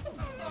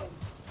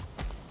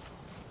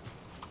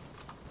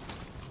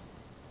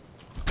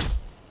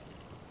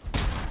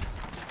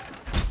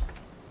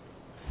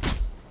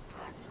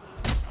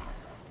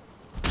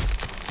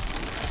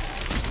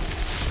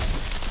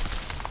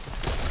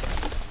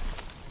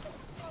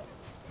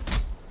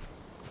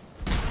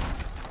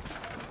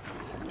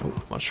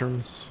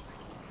 Mushrooms.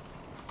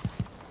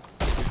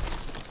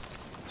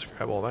 Let's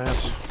grab all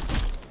that.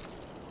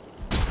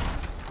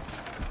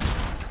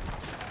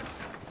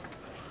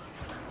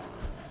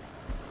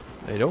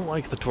 They don't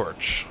like the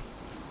torch.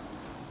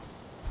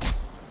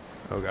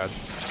 Oh god.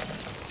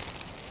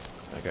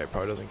 That guy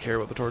probably doesn't care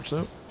about the torch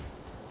though.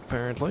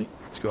 Apparently.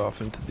 Let's go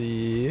off into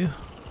the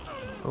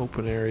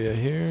open area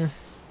here.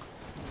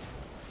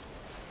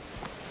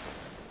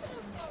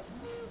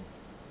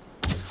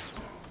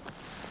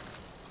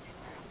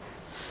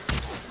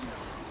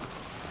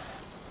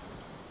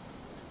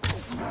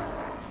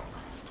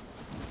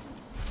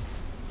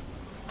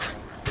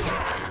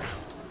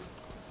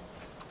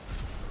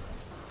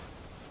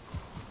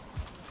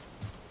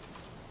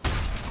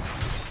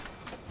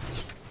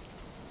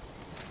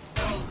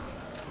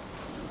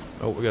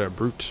 Oh, we got a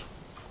brute.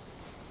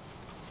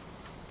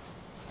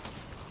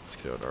 Let's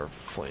get out our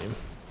flame.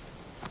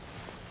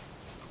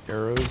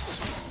 Arrows.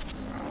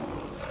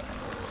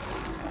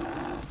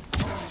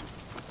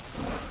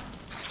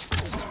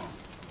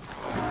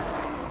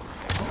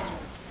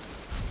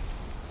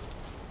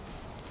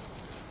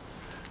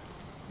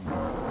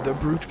 The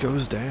brute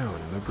goes down.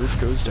 The brute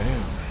goes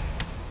down.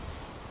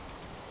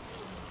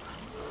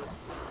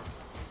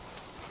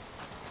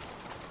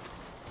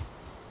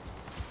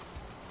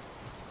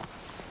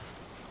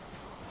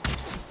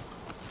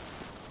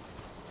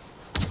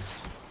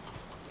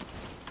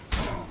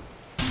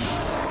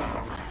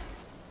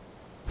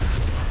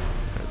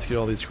 Let's get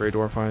all these Grey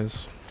Dwarf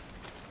eyes.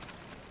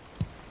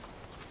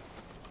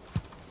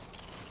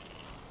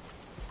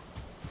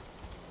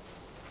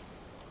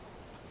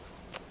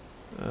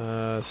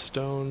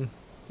 Stone.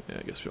 Yeah,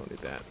 I guess we don't need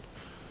that.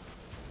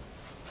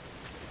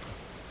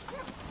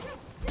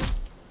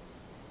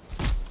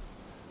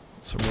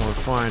 Some more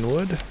fine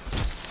wood.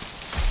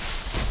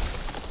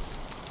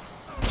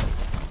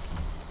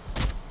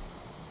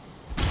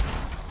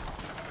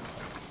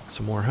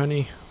 Some more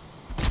honey.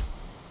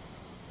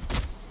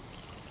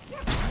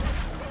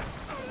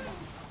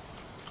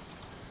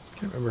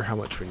 Can't remember how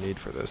much we need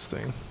for this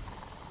thing.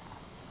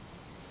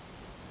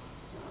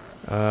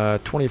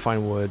 20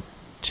 fine wood,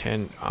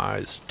 10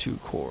 eyes, 2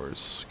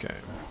 cores. Okay.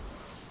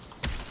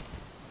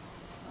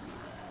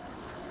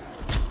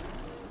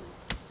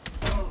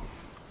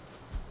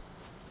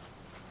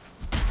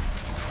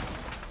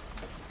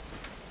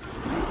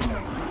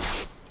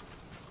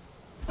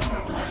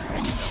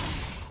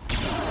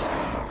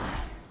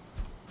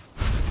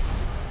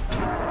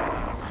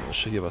 That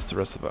should give us the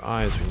rest of the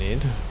eyes we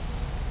need.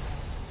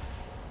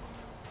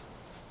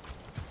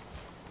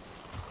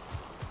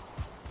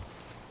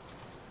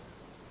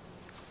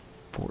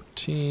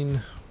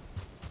 And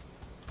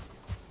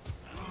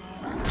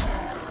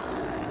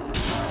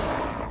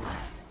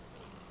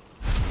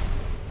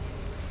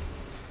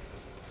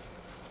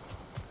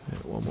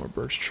one more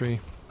birch tree.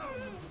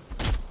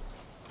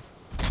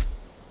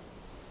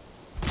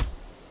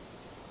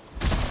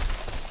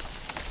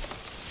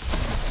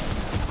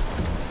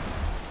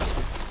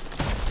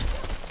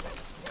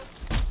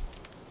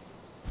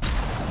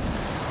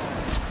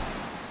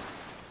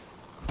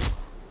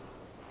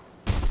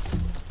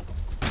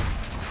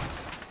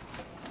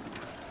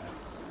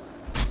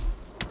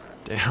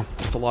 Damn,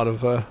 that's a lot of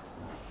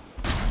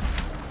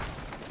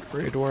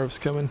Grey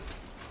Dwarves coming.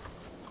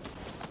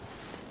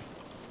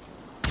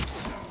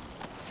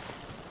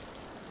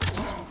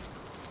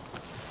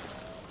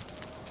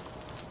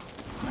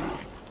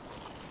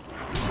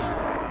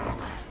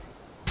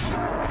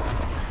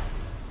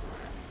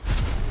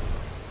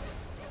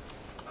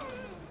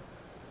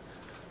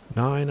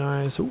 Nine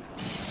eyes. Ooh.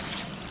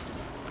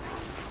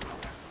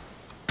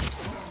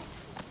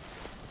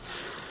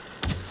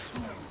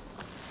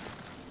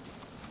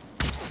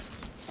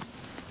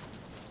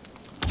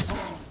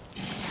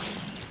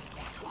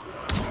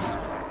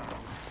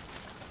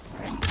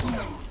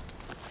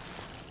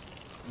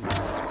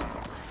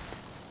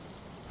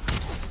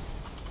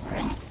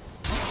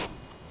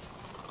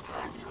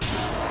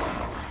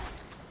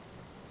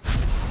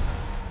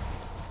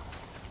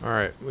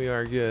 Alright, we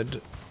are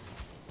good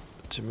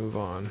to move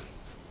on.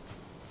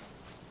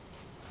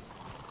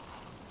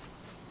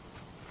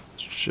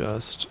 Let's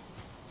just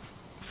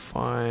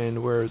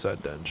find, where is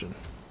that dungeon?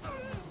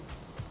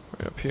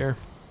 Right up here.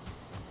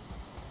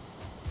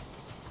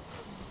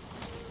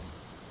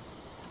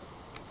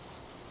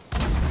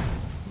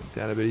 Make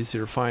that a bit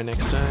easier to find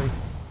next time.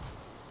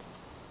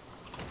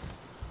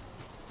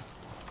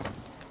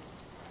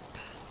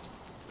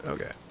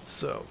 Okay,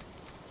 so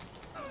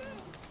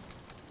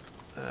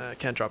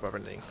can't drop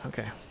everything.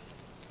 Okay.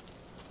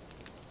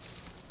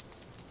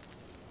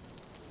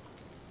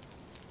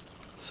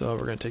 So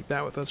we're gonna take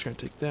that with us. We're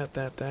gonna take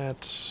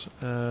that.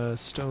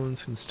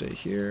 Stones can stay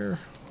here.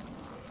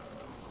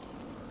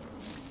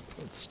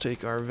 Let's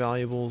take our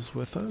valuables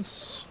with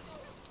us.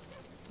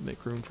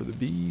 Make room for the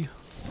bee.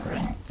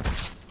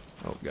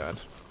 Oh god.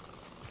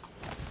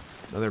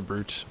 Another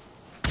brute.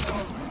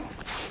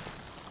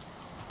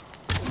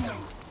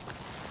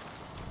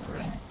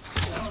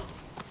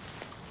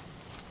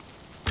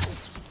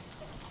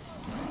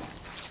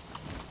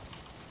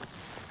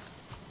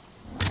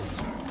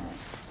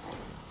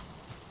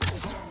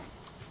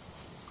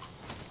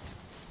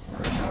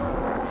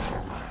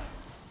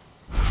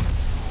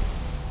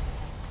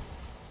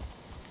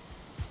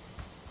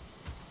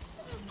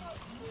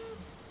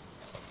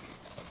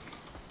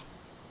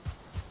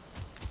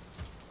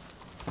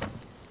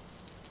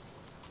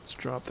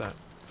 drop that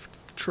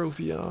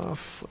trophy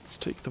off. Let's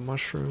take the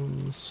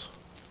mushrooms.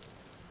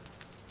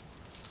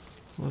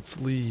 Let's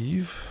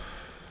leave.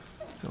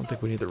 I don't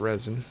think we need the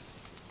resin.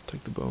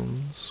 Take the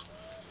bones.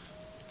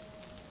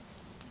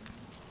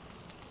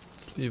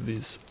 Let's leave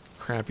these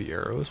crappy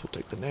arrows. We'll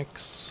take the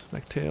necks,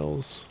 neck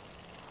tails.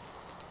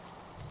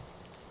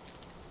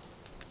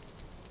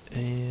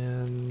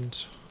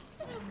 And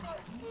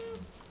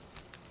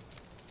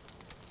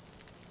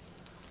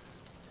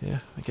yeah,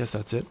 I guess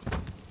that's it.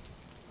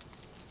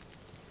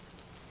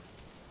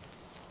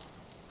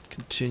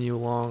 Continue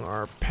along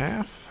our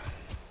path.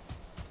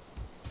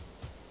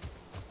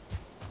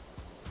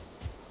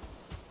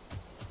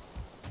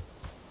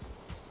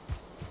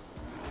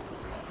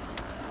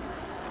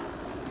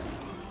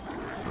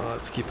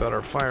 Let's keep out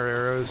our fire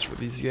arrows for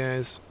these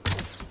guys.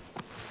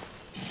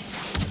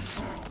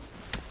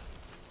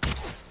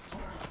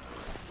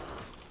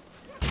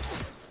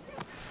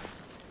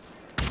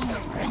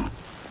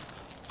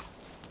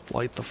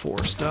 Light the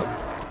forest up.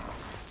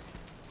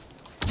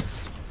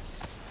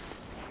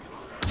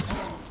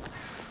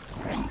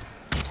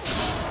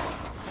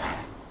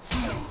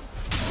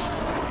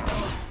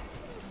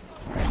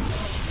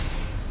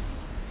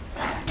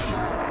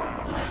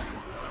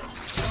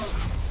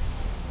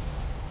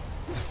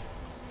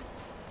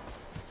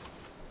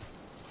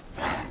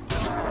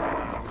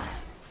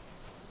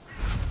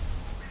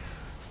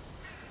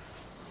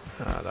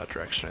 That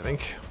direction, I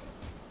think.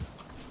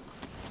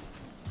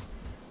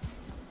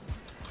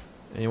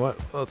 And you know what?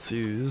 Let's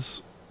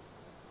use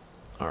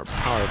our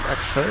power of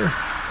Ekthir.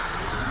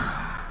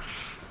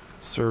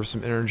 Serve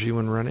some energy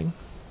when running.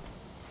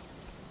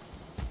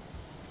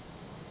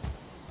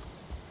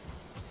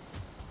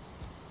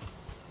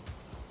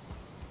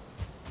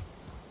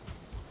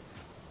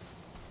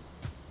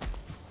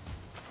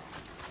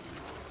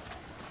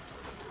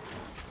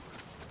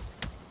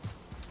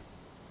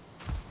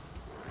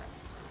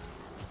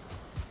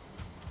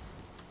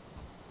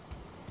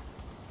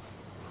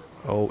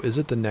 Oh, is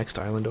it the next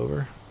island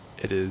over?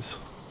 It is.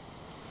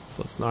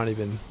 So it's not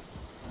even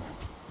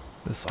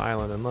this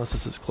island, unless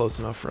this is close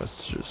enough for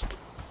us to just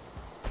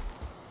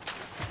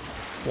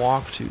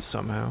walk to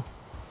somehow.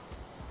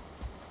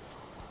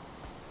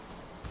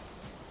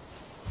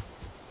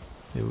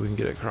 Maybe we can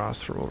get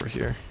across from over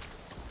here.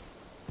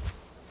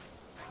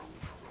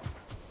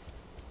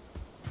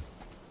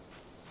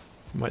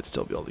 Might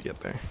still be able to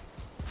get there.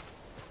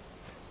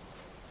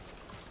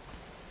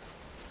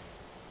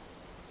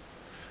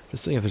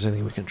 Just seeing if there's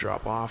anything we can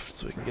drop off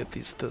so we can get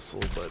these thistle,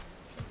 but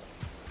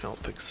I don't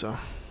think so.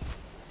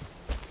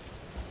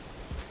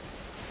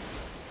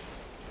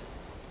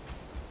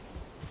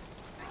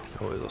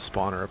 Oh, there's a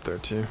spawner up there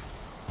too.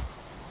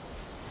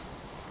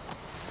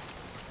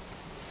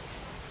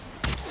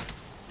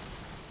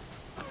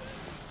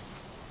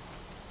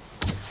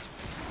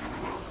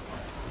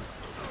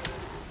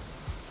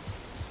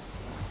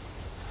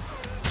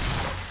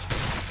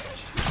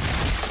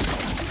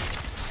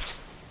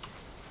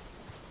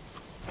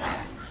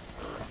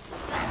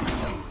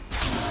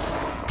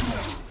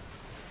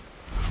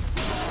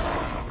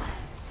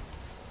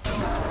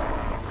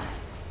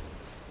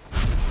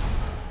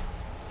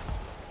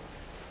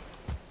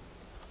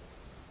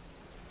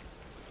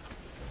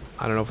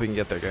 I don't know if we can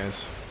get there,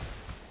 guys.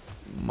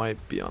 Might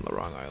be on the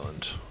wrong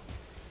island.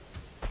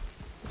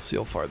 We'll see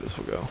how far this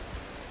will go.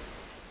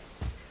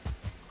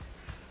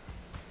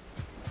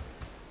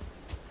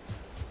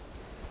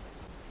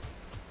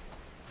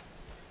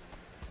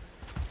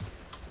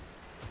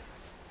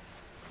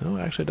 No,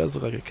 it actually does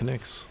look like it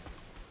connects.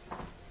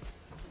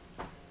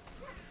 How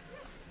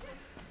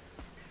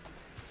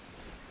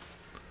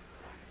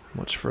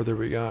much further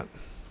we got?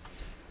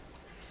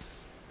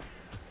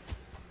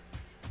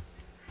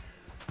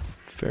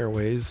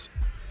 Fairways.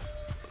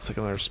 Looks like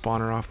another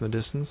spawner off in the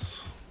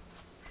distance.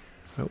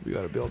 Oh, we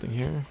got a building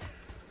here.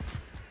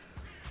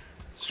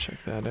 Let's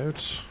check that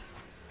out.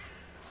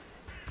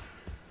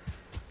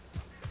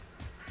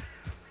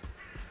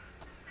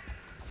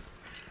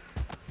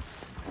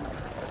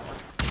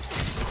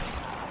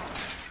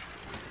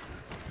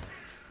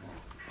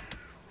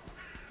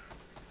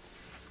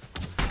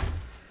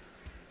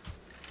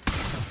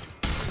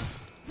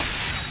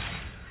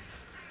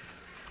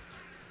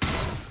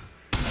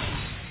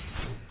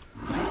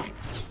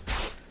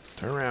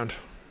 Turn around.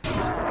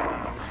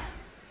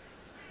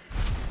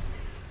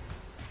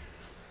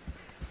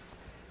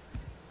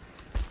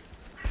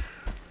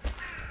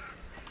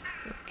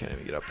 Can't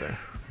even get up there.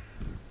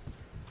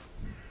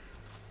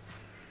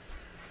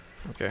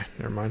 Okay,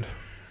 never mind.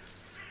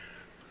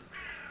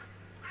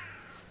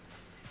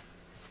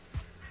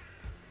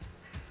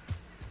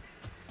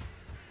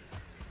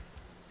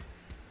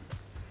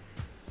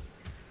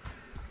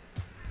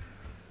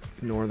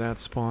 Ignore that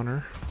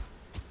spawner.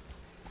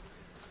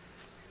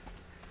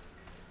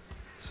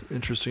 Some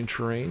interesting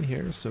terrain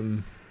here,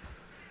 some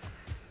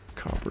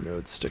copper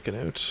nodes sticking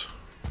out.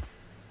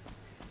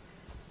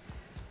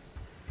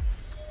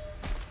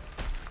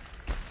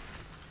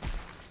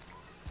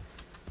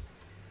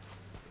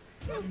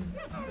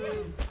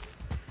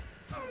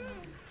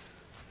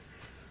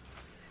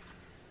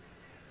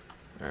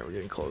 Alright, we're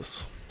getting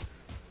close.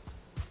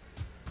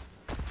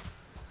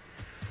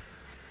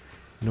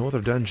 No other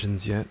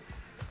dungeons yet.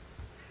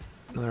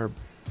 Another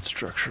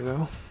structure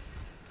though.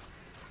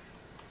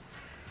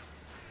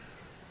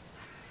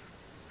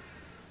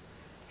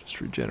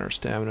 Just regen our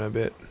stamina a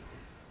bit.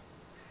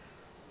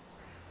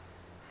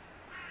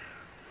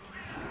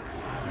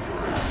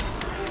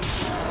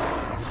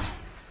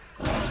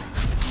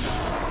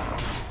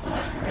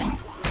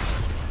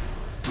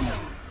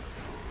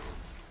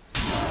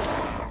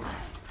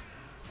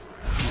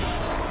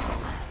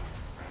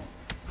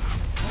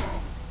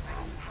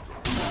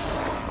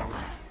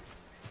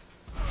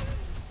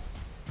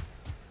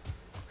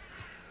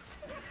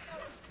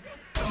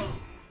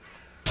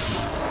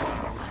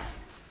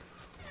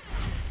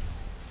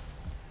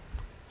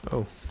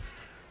 Oh.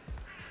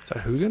 Is that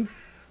Hugin?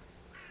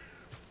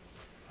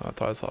 Oh, I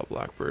thought I saw a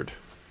blackbird.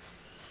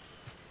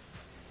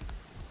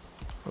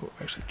 Oh,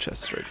 actually,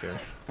 chest's right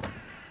here.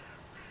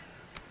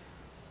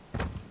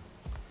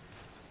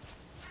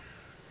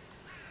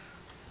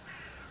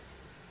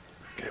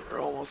 Okay, we're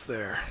almost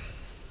there.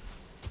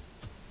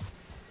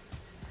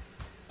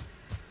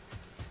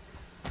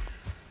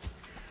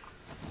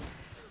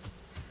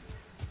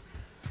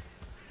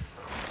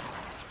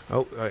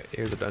 Oh, alright,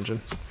 here's a dungeon.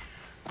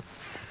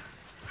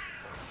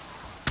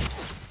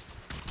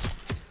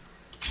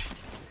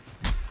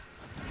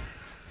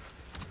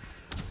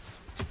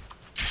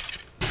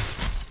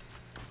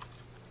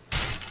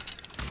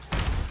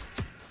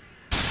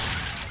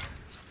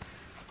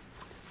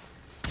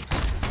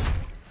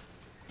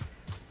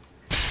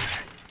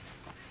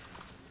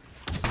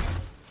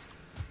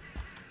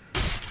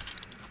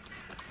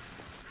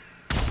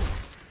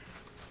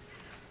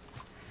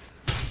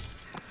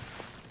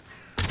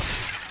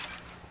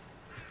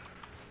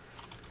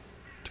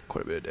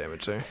 Quite a bit of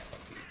damage there.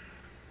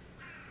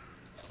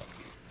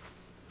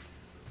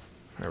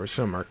 Alright, we're just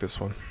gonna mark this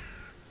one.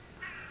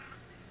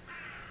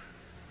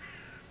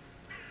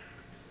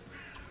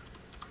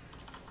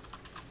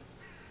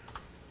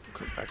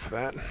 Come back to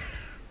that.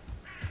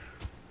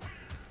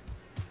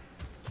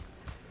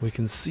 We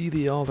can see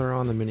the Elder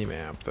on the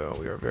minimap, though.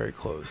 We are very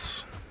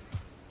close.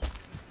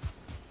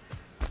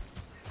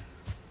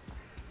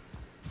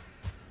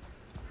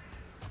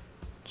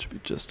 Should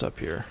be just up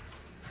here.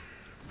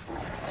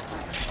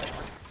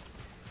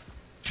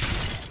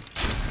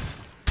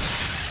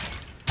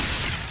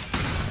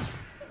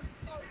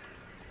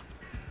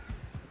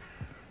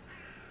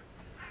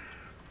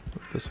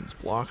 This one's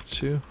blocked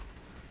too.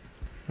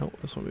 Oh,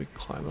 this one we can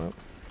climb up.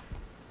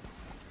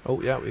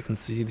 Oh yeah, we can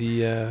see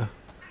the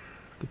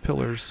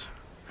pillars.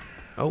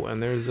 Oh,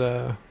 and there's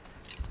some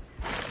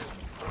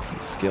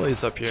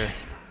skellies up here.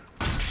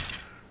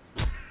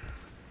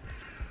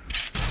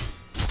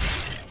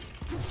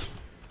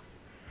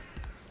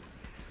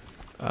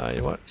 You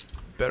know what?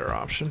 Better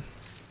option.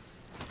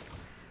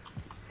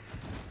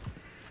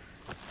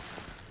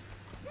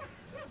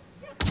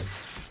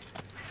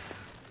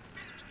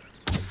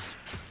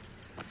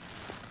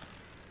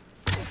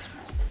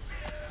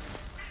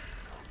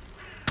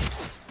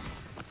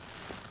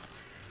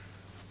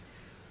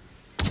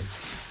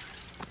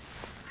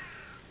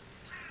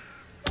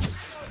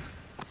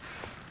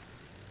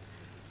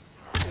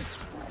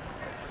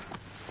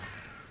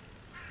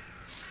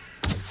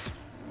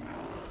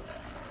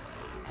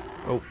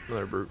 Oh,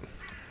 another brute.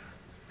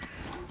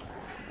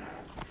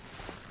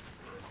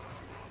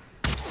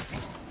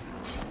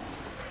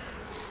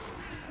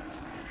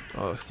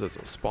 Oh, this is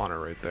a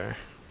spawner right there.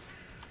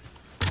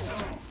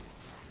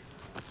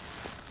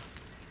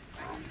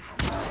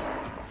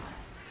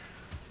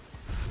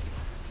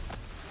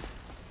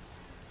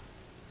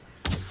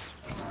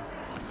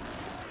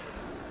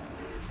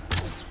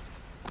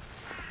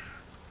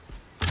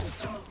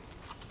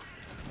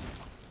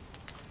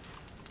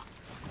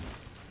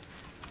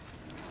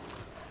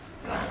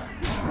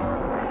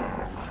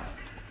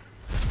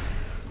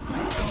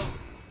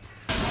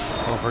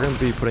 If we're going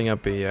to be putting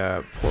up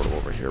a portal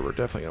over here, we're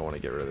definitely going to want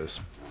to get rid of this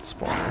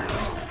spawner.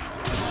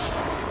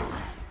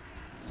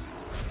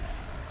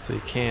 So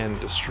you can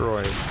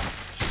destroy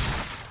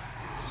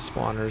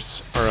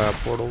spawners, or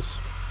portals.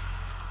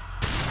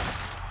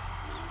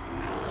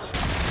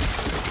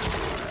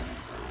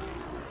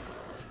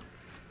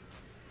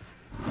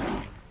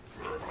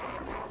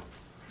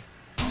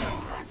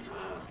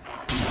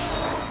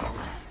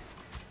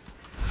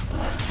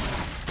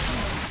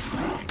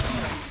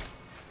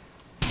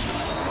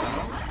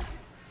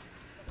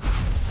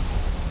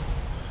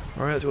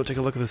 Alright, let's go take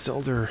a look at this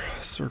Elder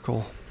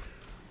Circle.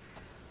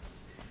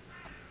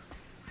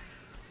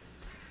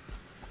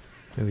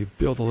 And we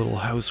built a little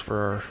house for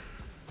our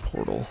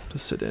portal to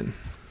sit in.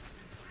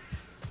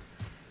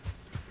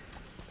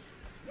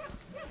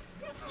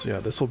 So yeah,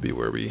 this will be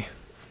where we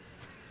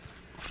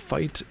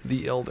fight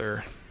the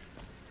Elder.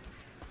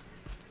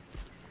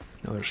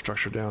 Another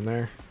structure down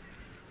there.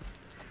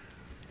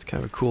 It's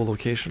kind of a cool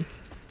location.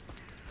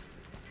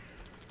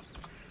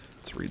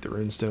 Let's read the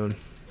runestone.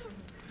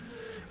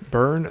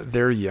 Burn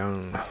their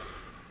young.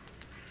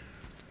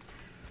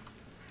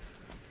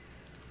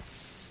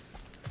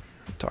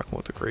 Talking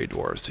about the Grey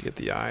Dwarves to get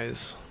the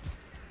eyes.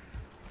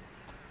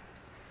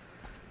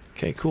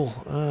 Okay, cool.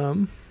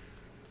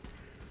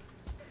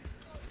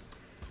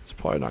 It's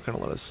probably not going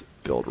to let us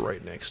build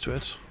right next to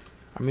it.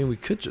 I mean, we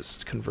could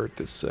just convert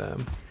this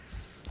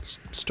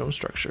stone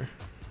structure.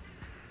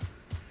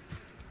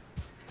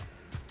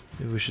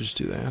 Maybe we should just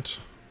do that.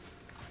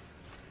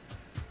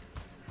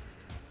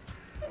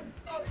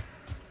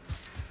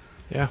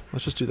 Yeah,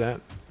 let's just do that.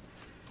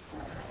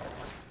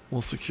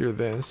 We'll secure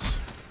this.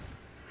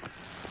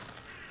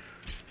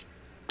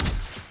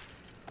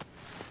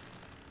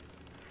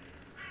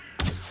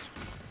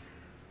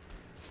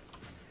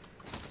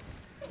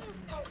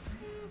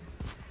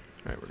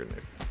 Alright, we're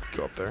gonna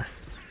go up there.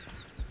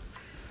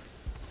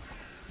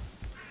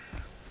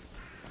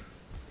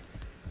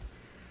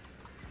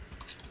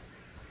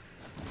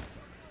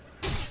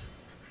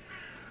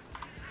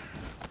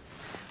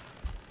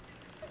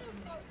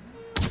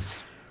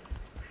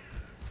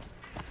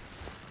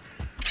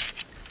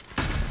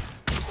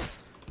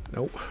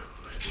 Nope.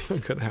 I'm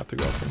gonna have to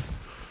go up him.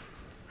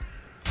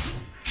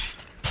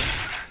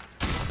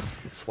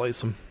 Let's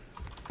slice him.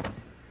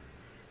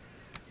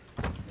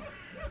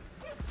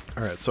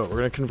 Alright, so we're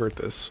gonna convert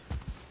this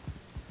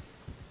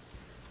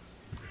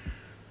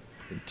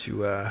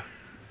into a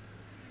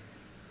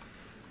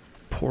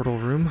portal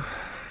room.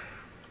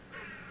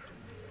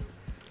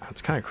 Oh,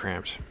 it's kind of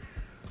cramped.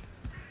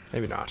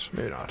 Maybe not.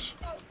 Maybe not.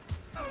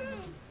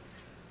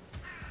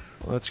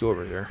 Well, let's go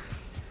over here.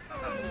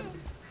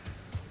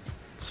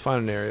 Let's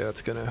find an area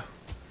that's gonna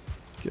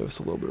give us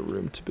a little bit of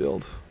room to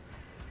build.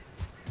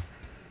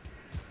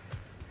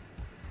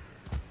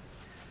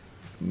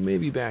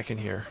 Maybe back in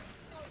here.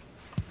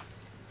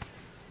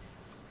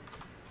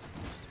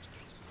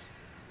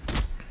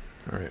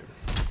 Alright.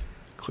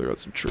 Clear out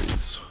some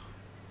trees.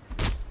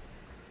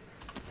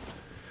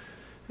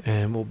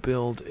 And we'll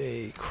build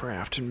a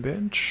crafting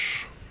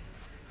bench.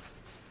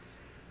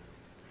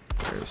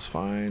 There's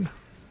fine.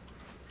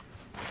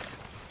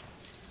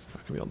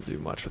 Not gonna be able to do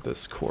much with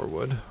this core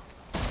wood.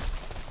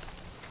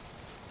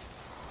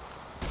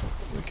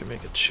 We can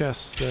make a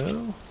chest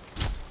though.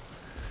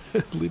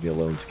 Leave me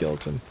alone,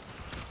 skeleton.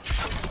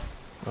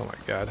 Oh my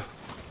god.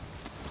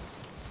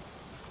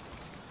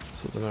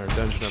 This is another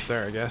dungeon up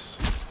there, I guess.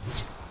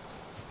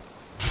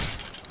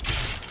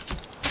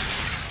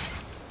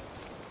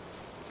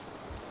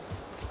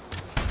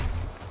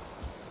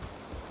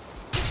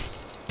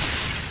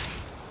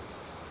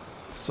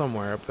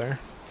 Somewhere up there.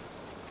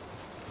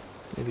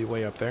 Maybe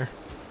way up there.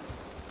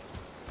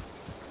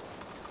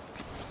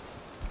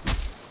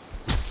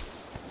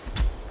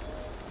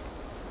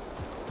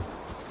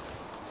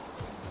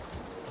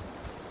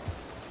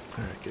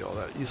 Alright, get all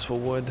that useful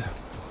wood.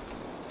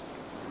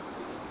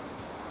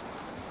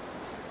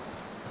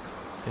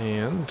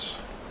 And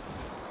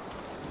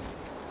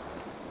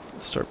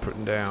let's start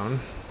putting down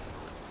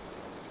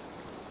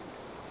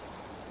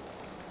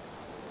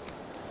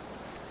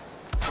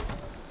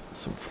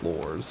some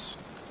floors.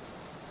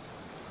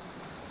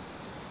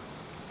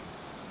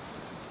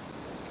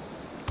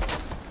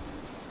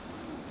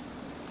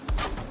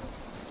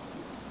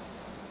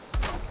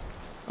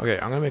 Okay,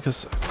 I'm gonna make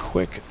us a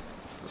quick,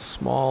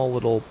 small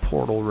little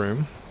portal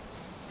room,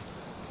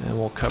 and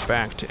we'll cut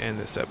back to end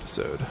this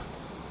episode.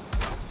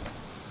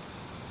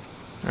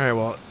 Alright,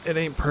 well, it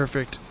ain't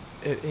perfect,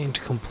 it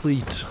ain't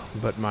complete,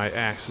 but my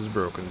axe is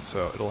broken,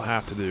 so it'll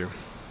have to do.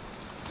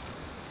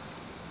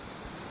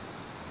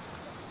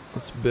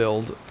 Let's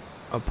build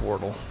a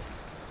portal.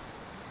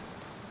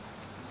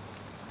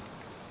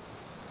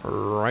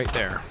 Right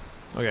there.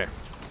 Okay.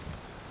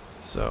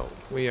 So,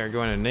 we are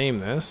going to name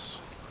this,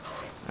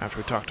 after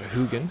we talk to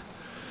Hugin.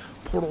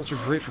 Portals are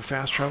great for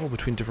fast travel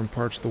between different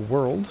parts of the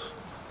world.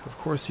 Of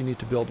course, you need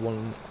to build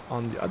one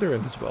on the other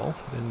end as well.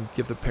 Then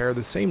give the pair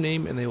the same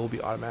name and they will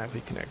be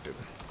automatically connected.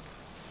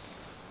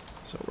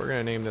 So we're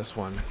going to name this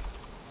one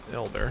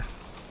Elder.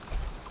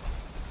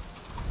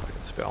 If I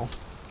can spell.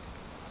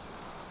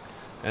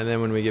 And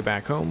then when we get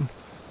back home,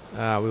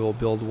 we will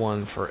build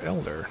one for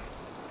Elder.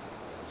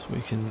 So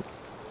we can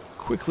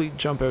quickly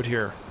jump out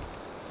here.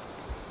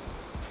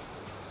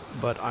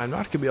 But I'm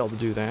not going to be able to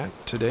do that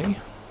today.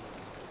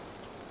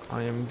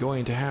 I am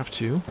going to have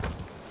to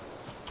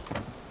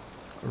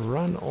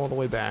run all the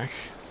way back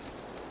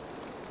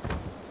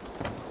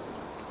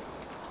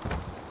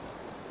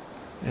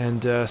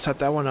and set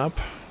that one up.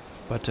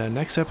 But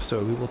next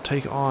episode we will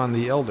take on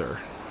the Elder.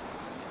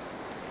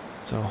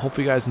 So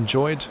hopefully you guys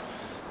enjoyed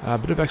a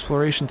bit of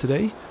exploration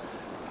today.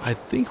 I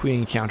think we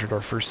encountered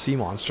our first sea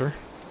monster.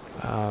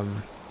 I'll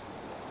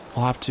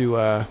have to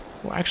well,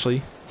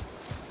 actually,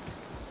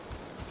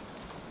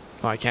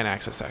 oh, I can't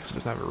access that because it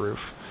doesn't have a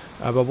roof.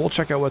 But we'll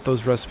check out what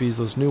those recipes,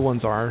 those new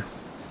ones are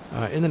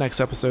in the next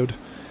episode.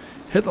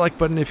 Hit the like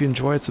button if you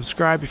enjoy it,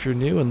 subscribe if you're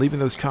new, and leave me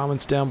those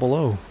comments down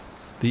below.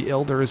 The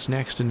Elder is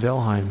next in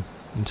Valheim.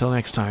 Until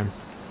next time,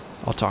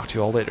 I'll talk to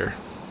you all later.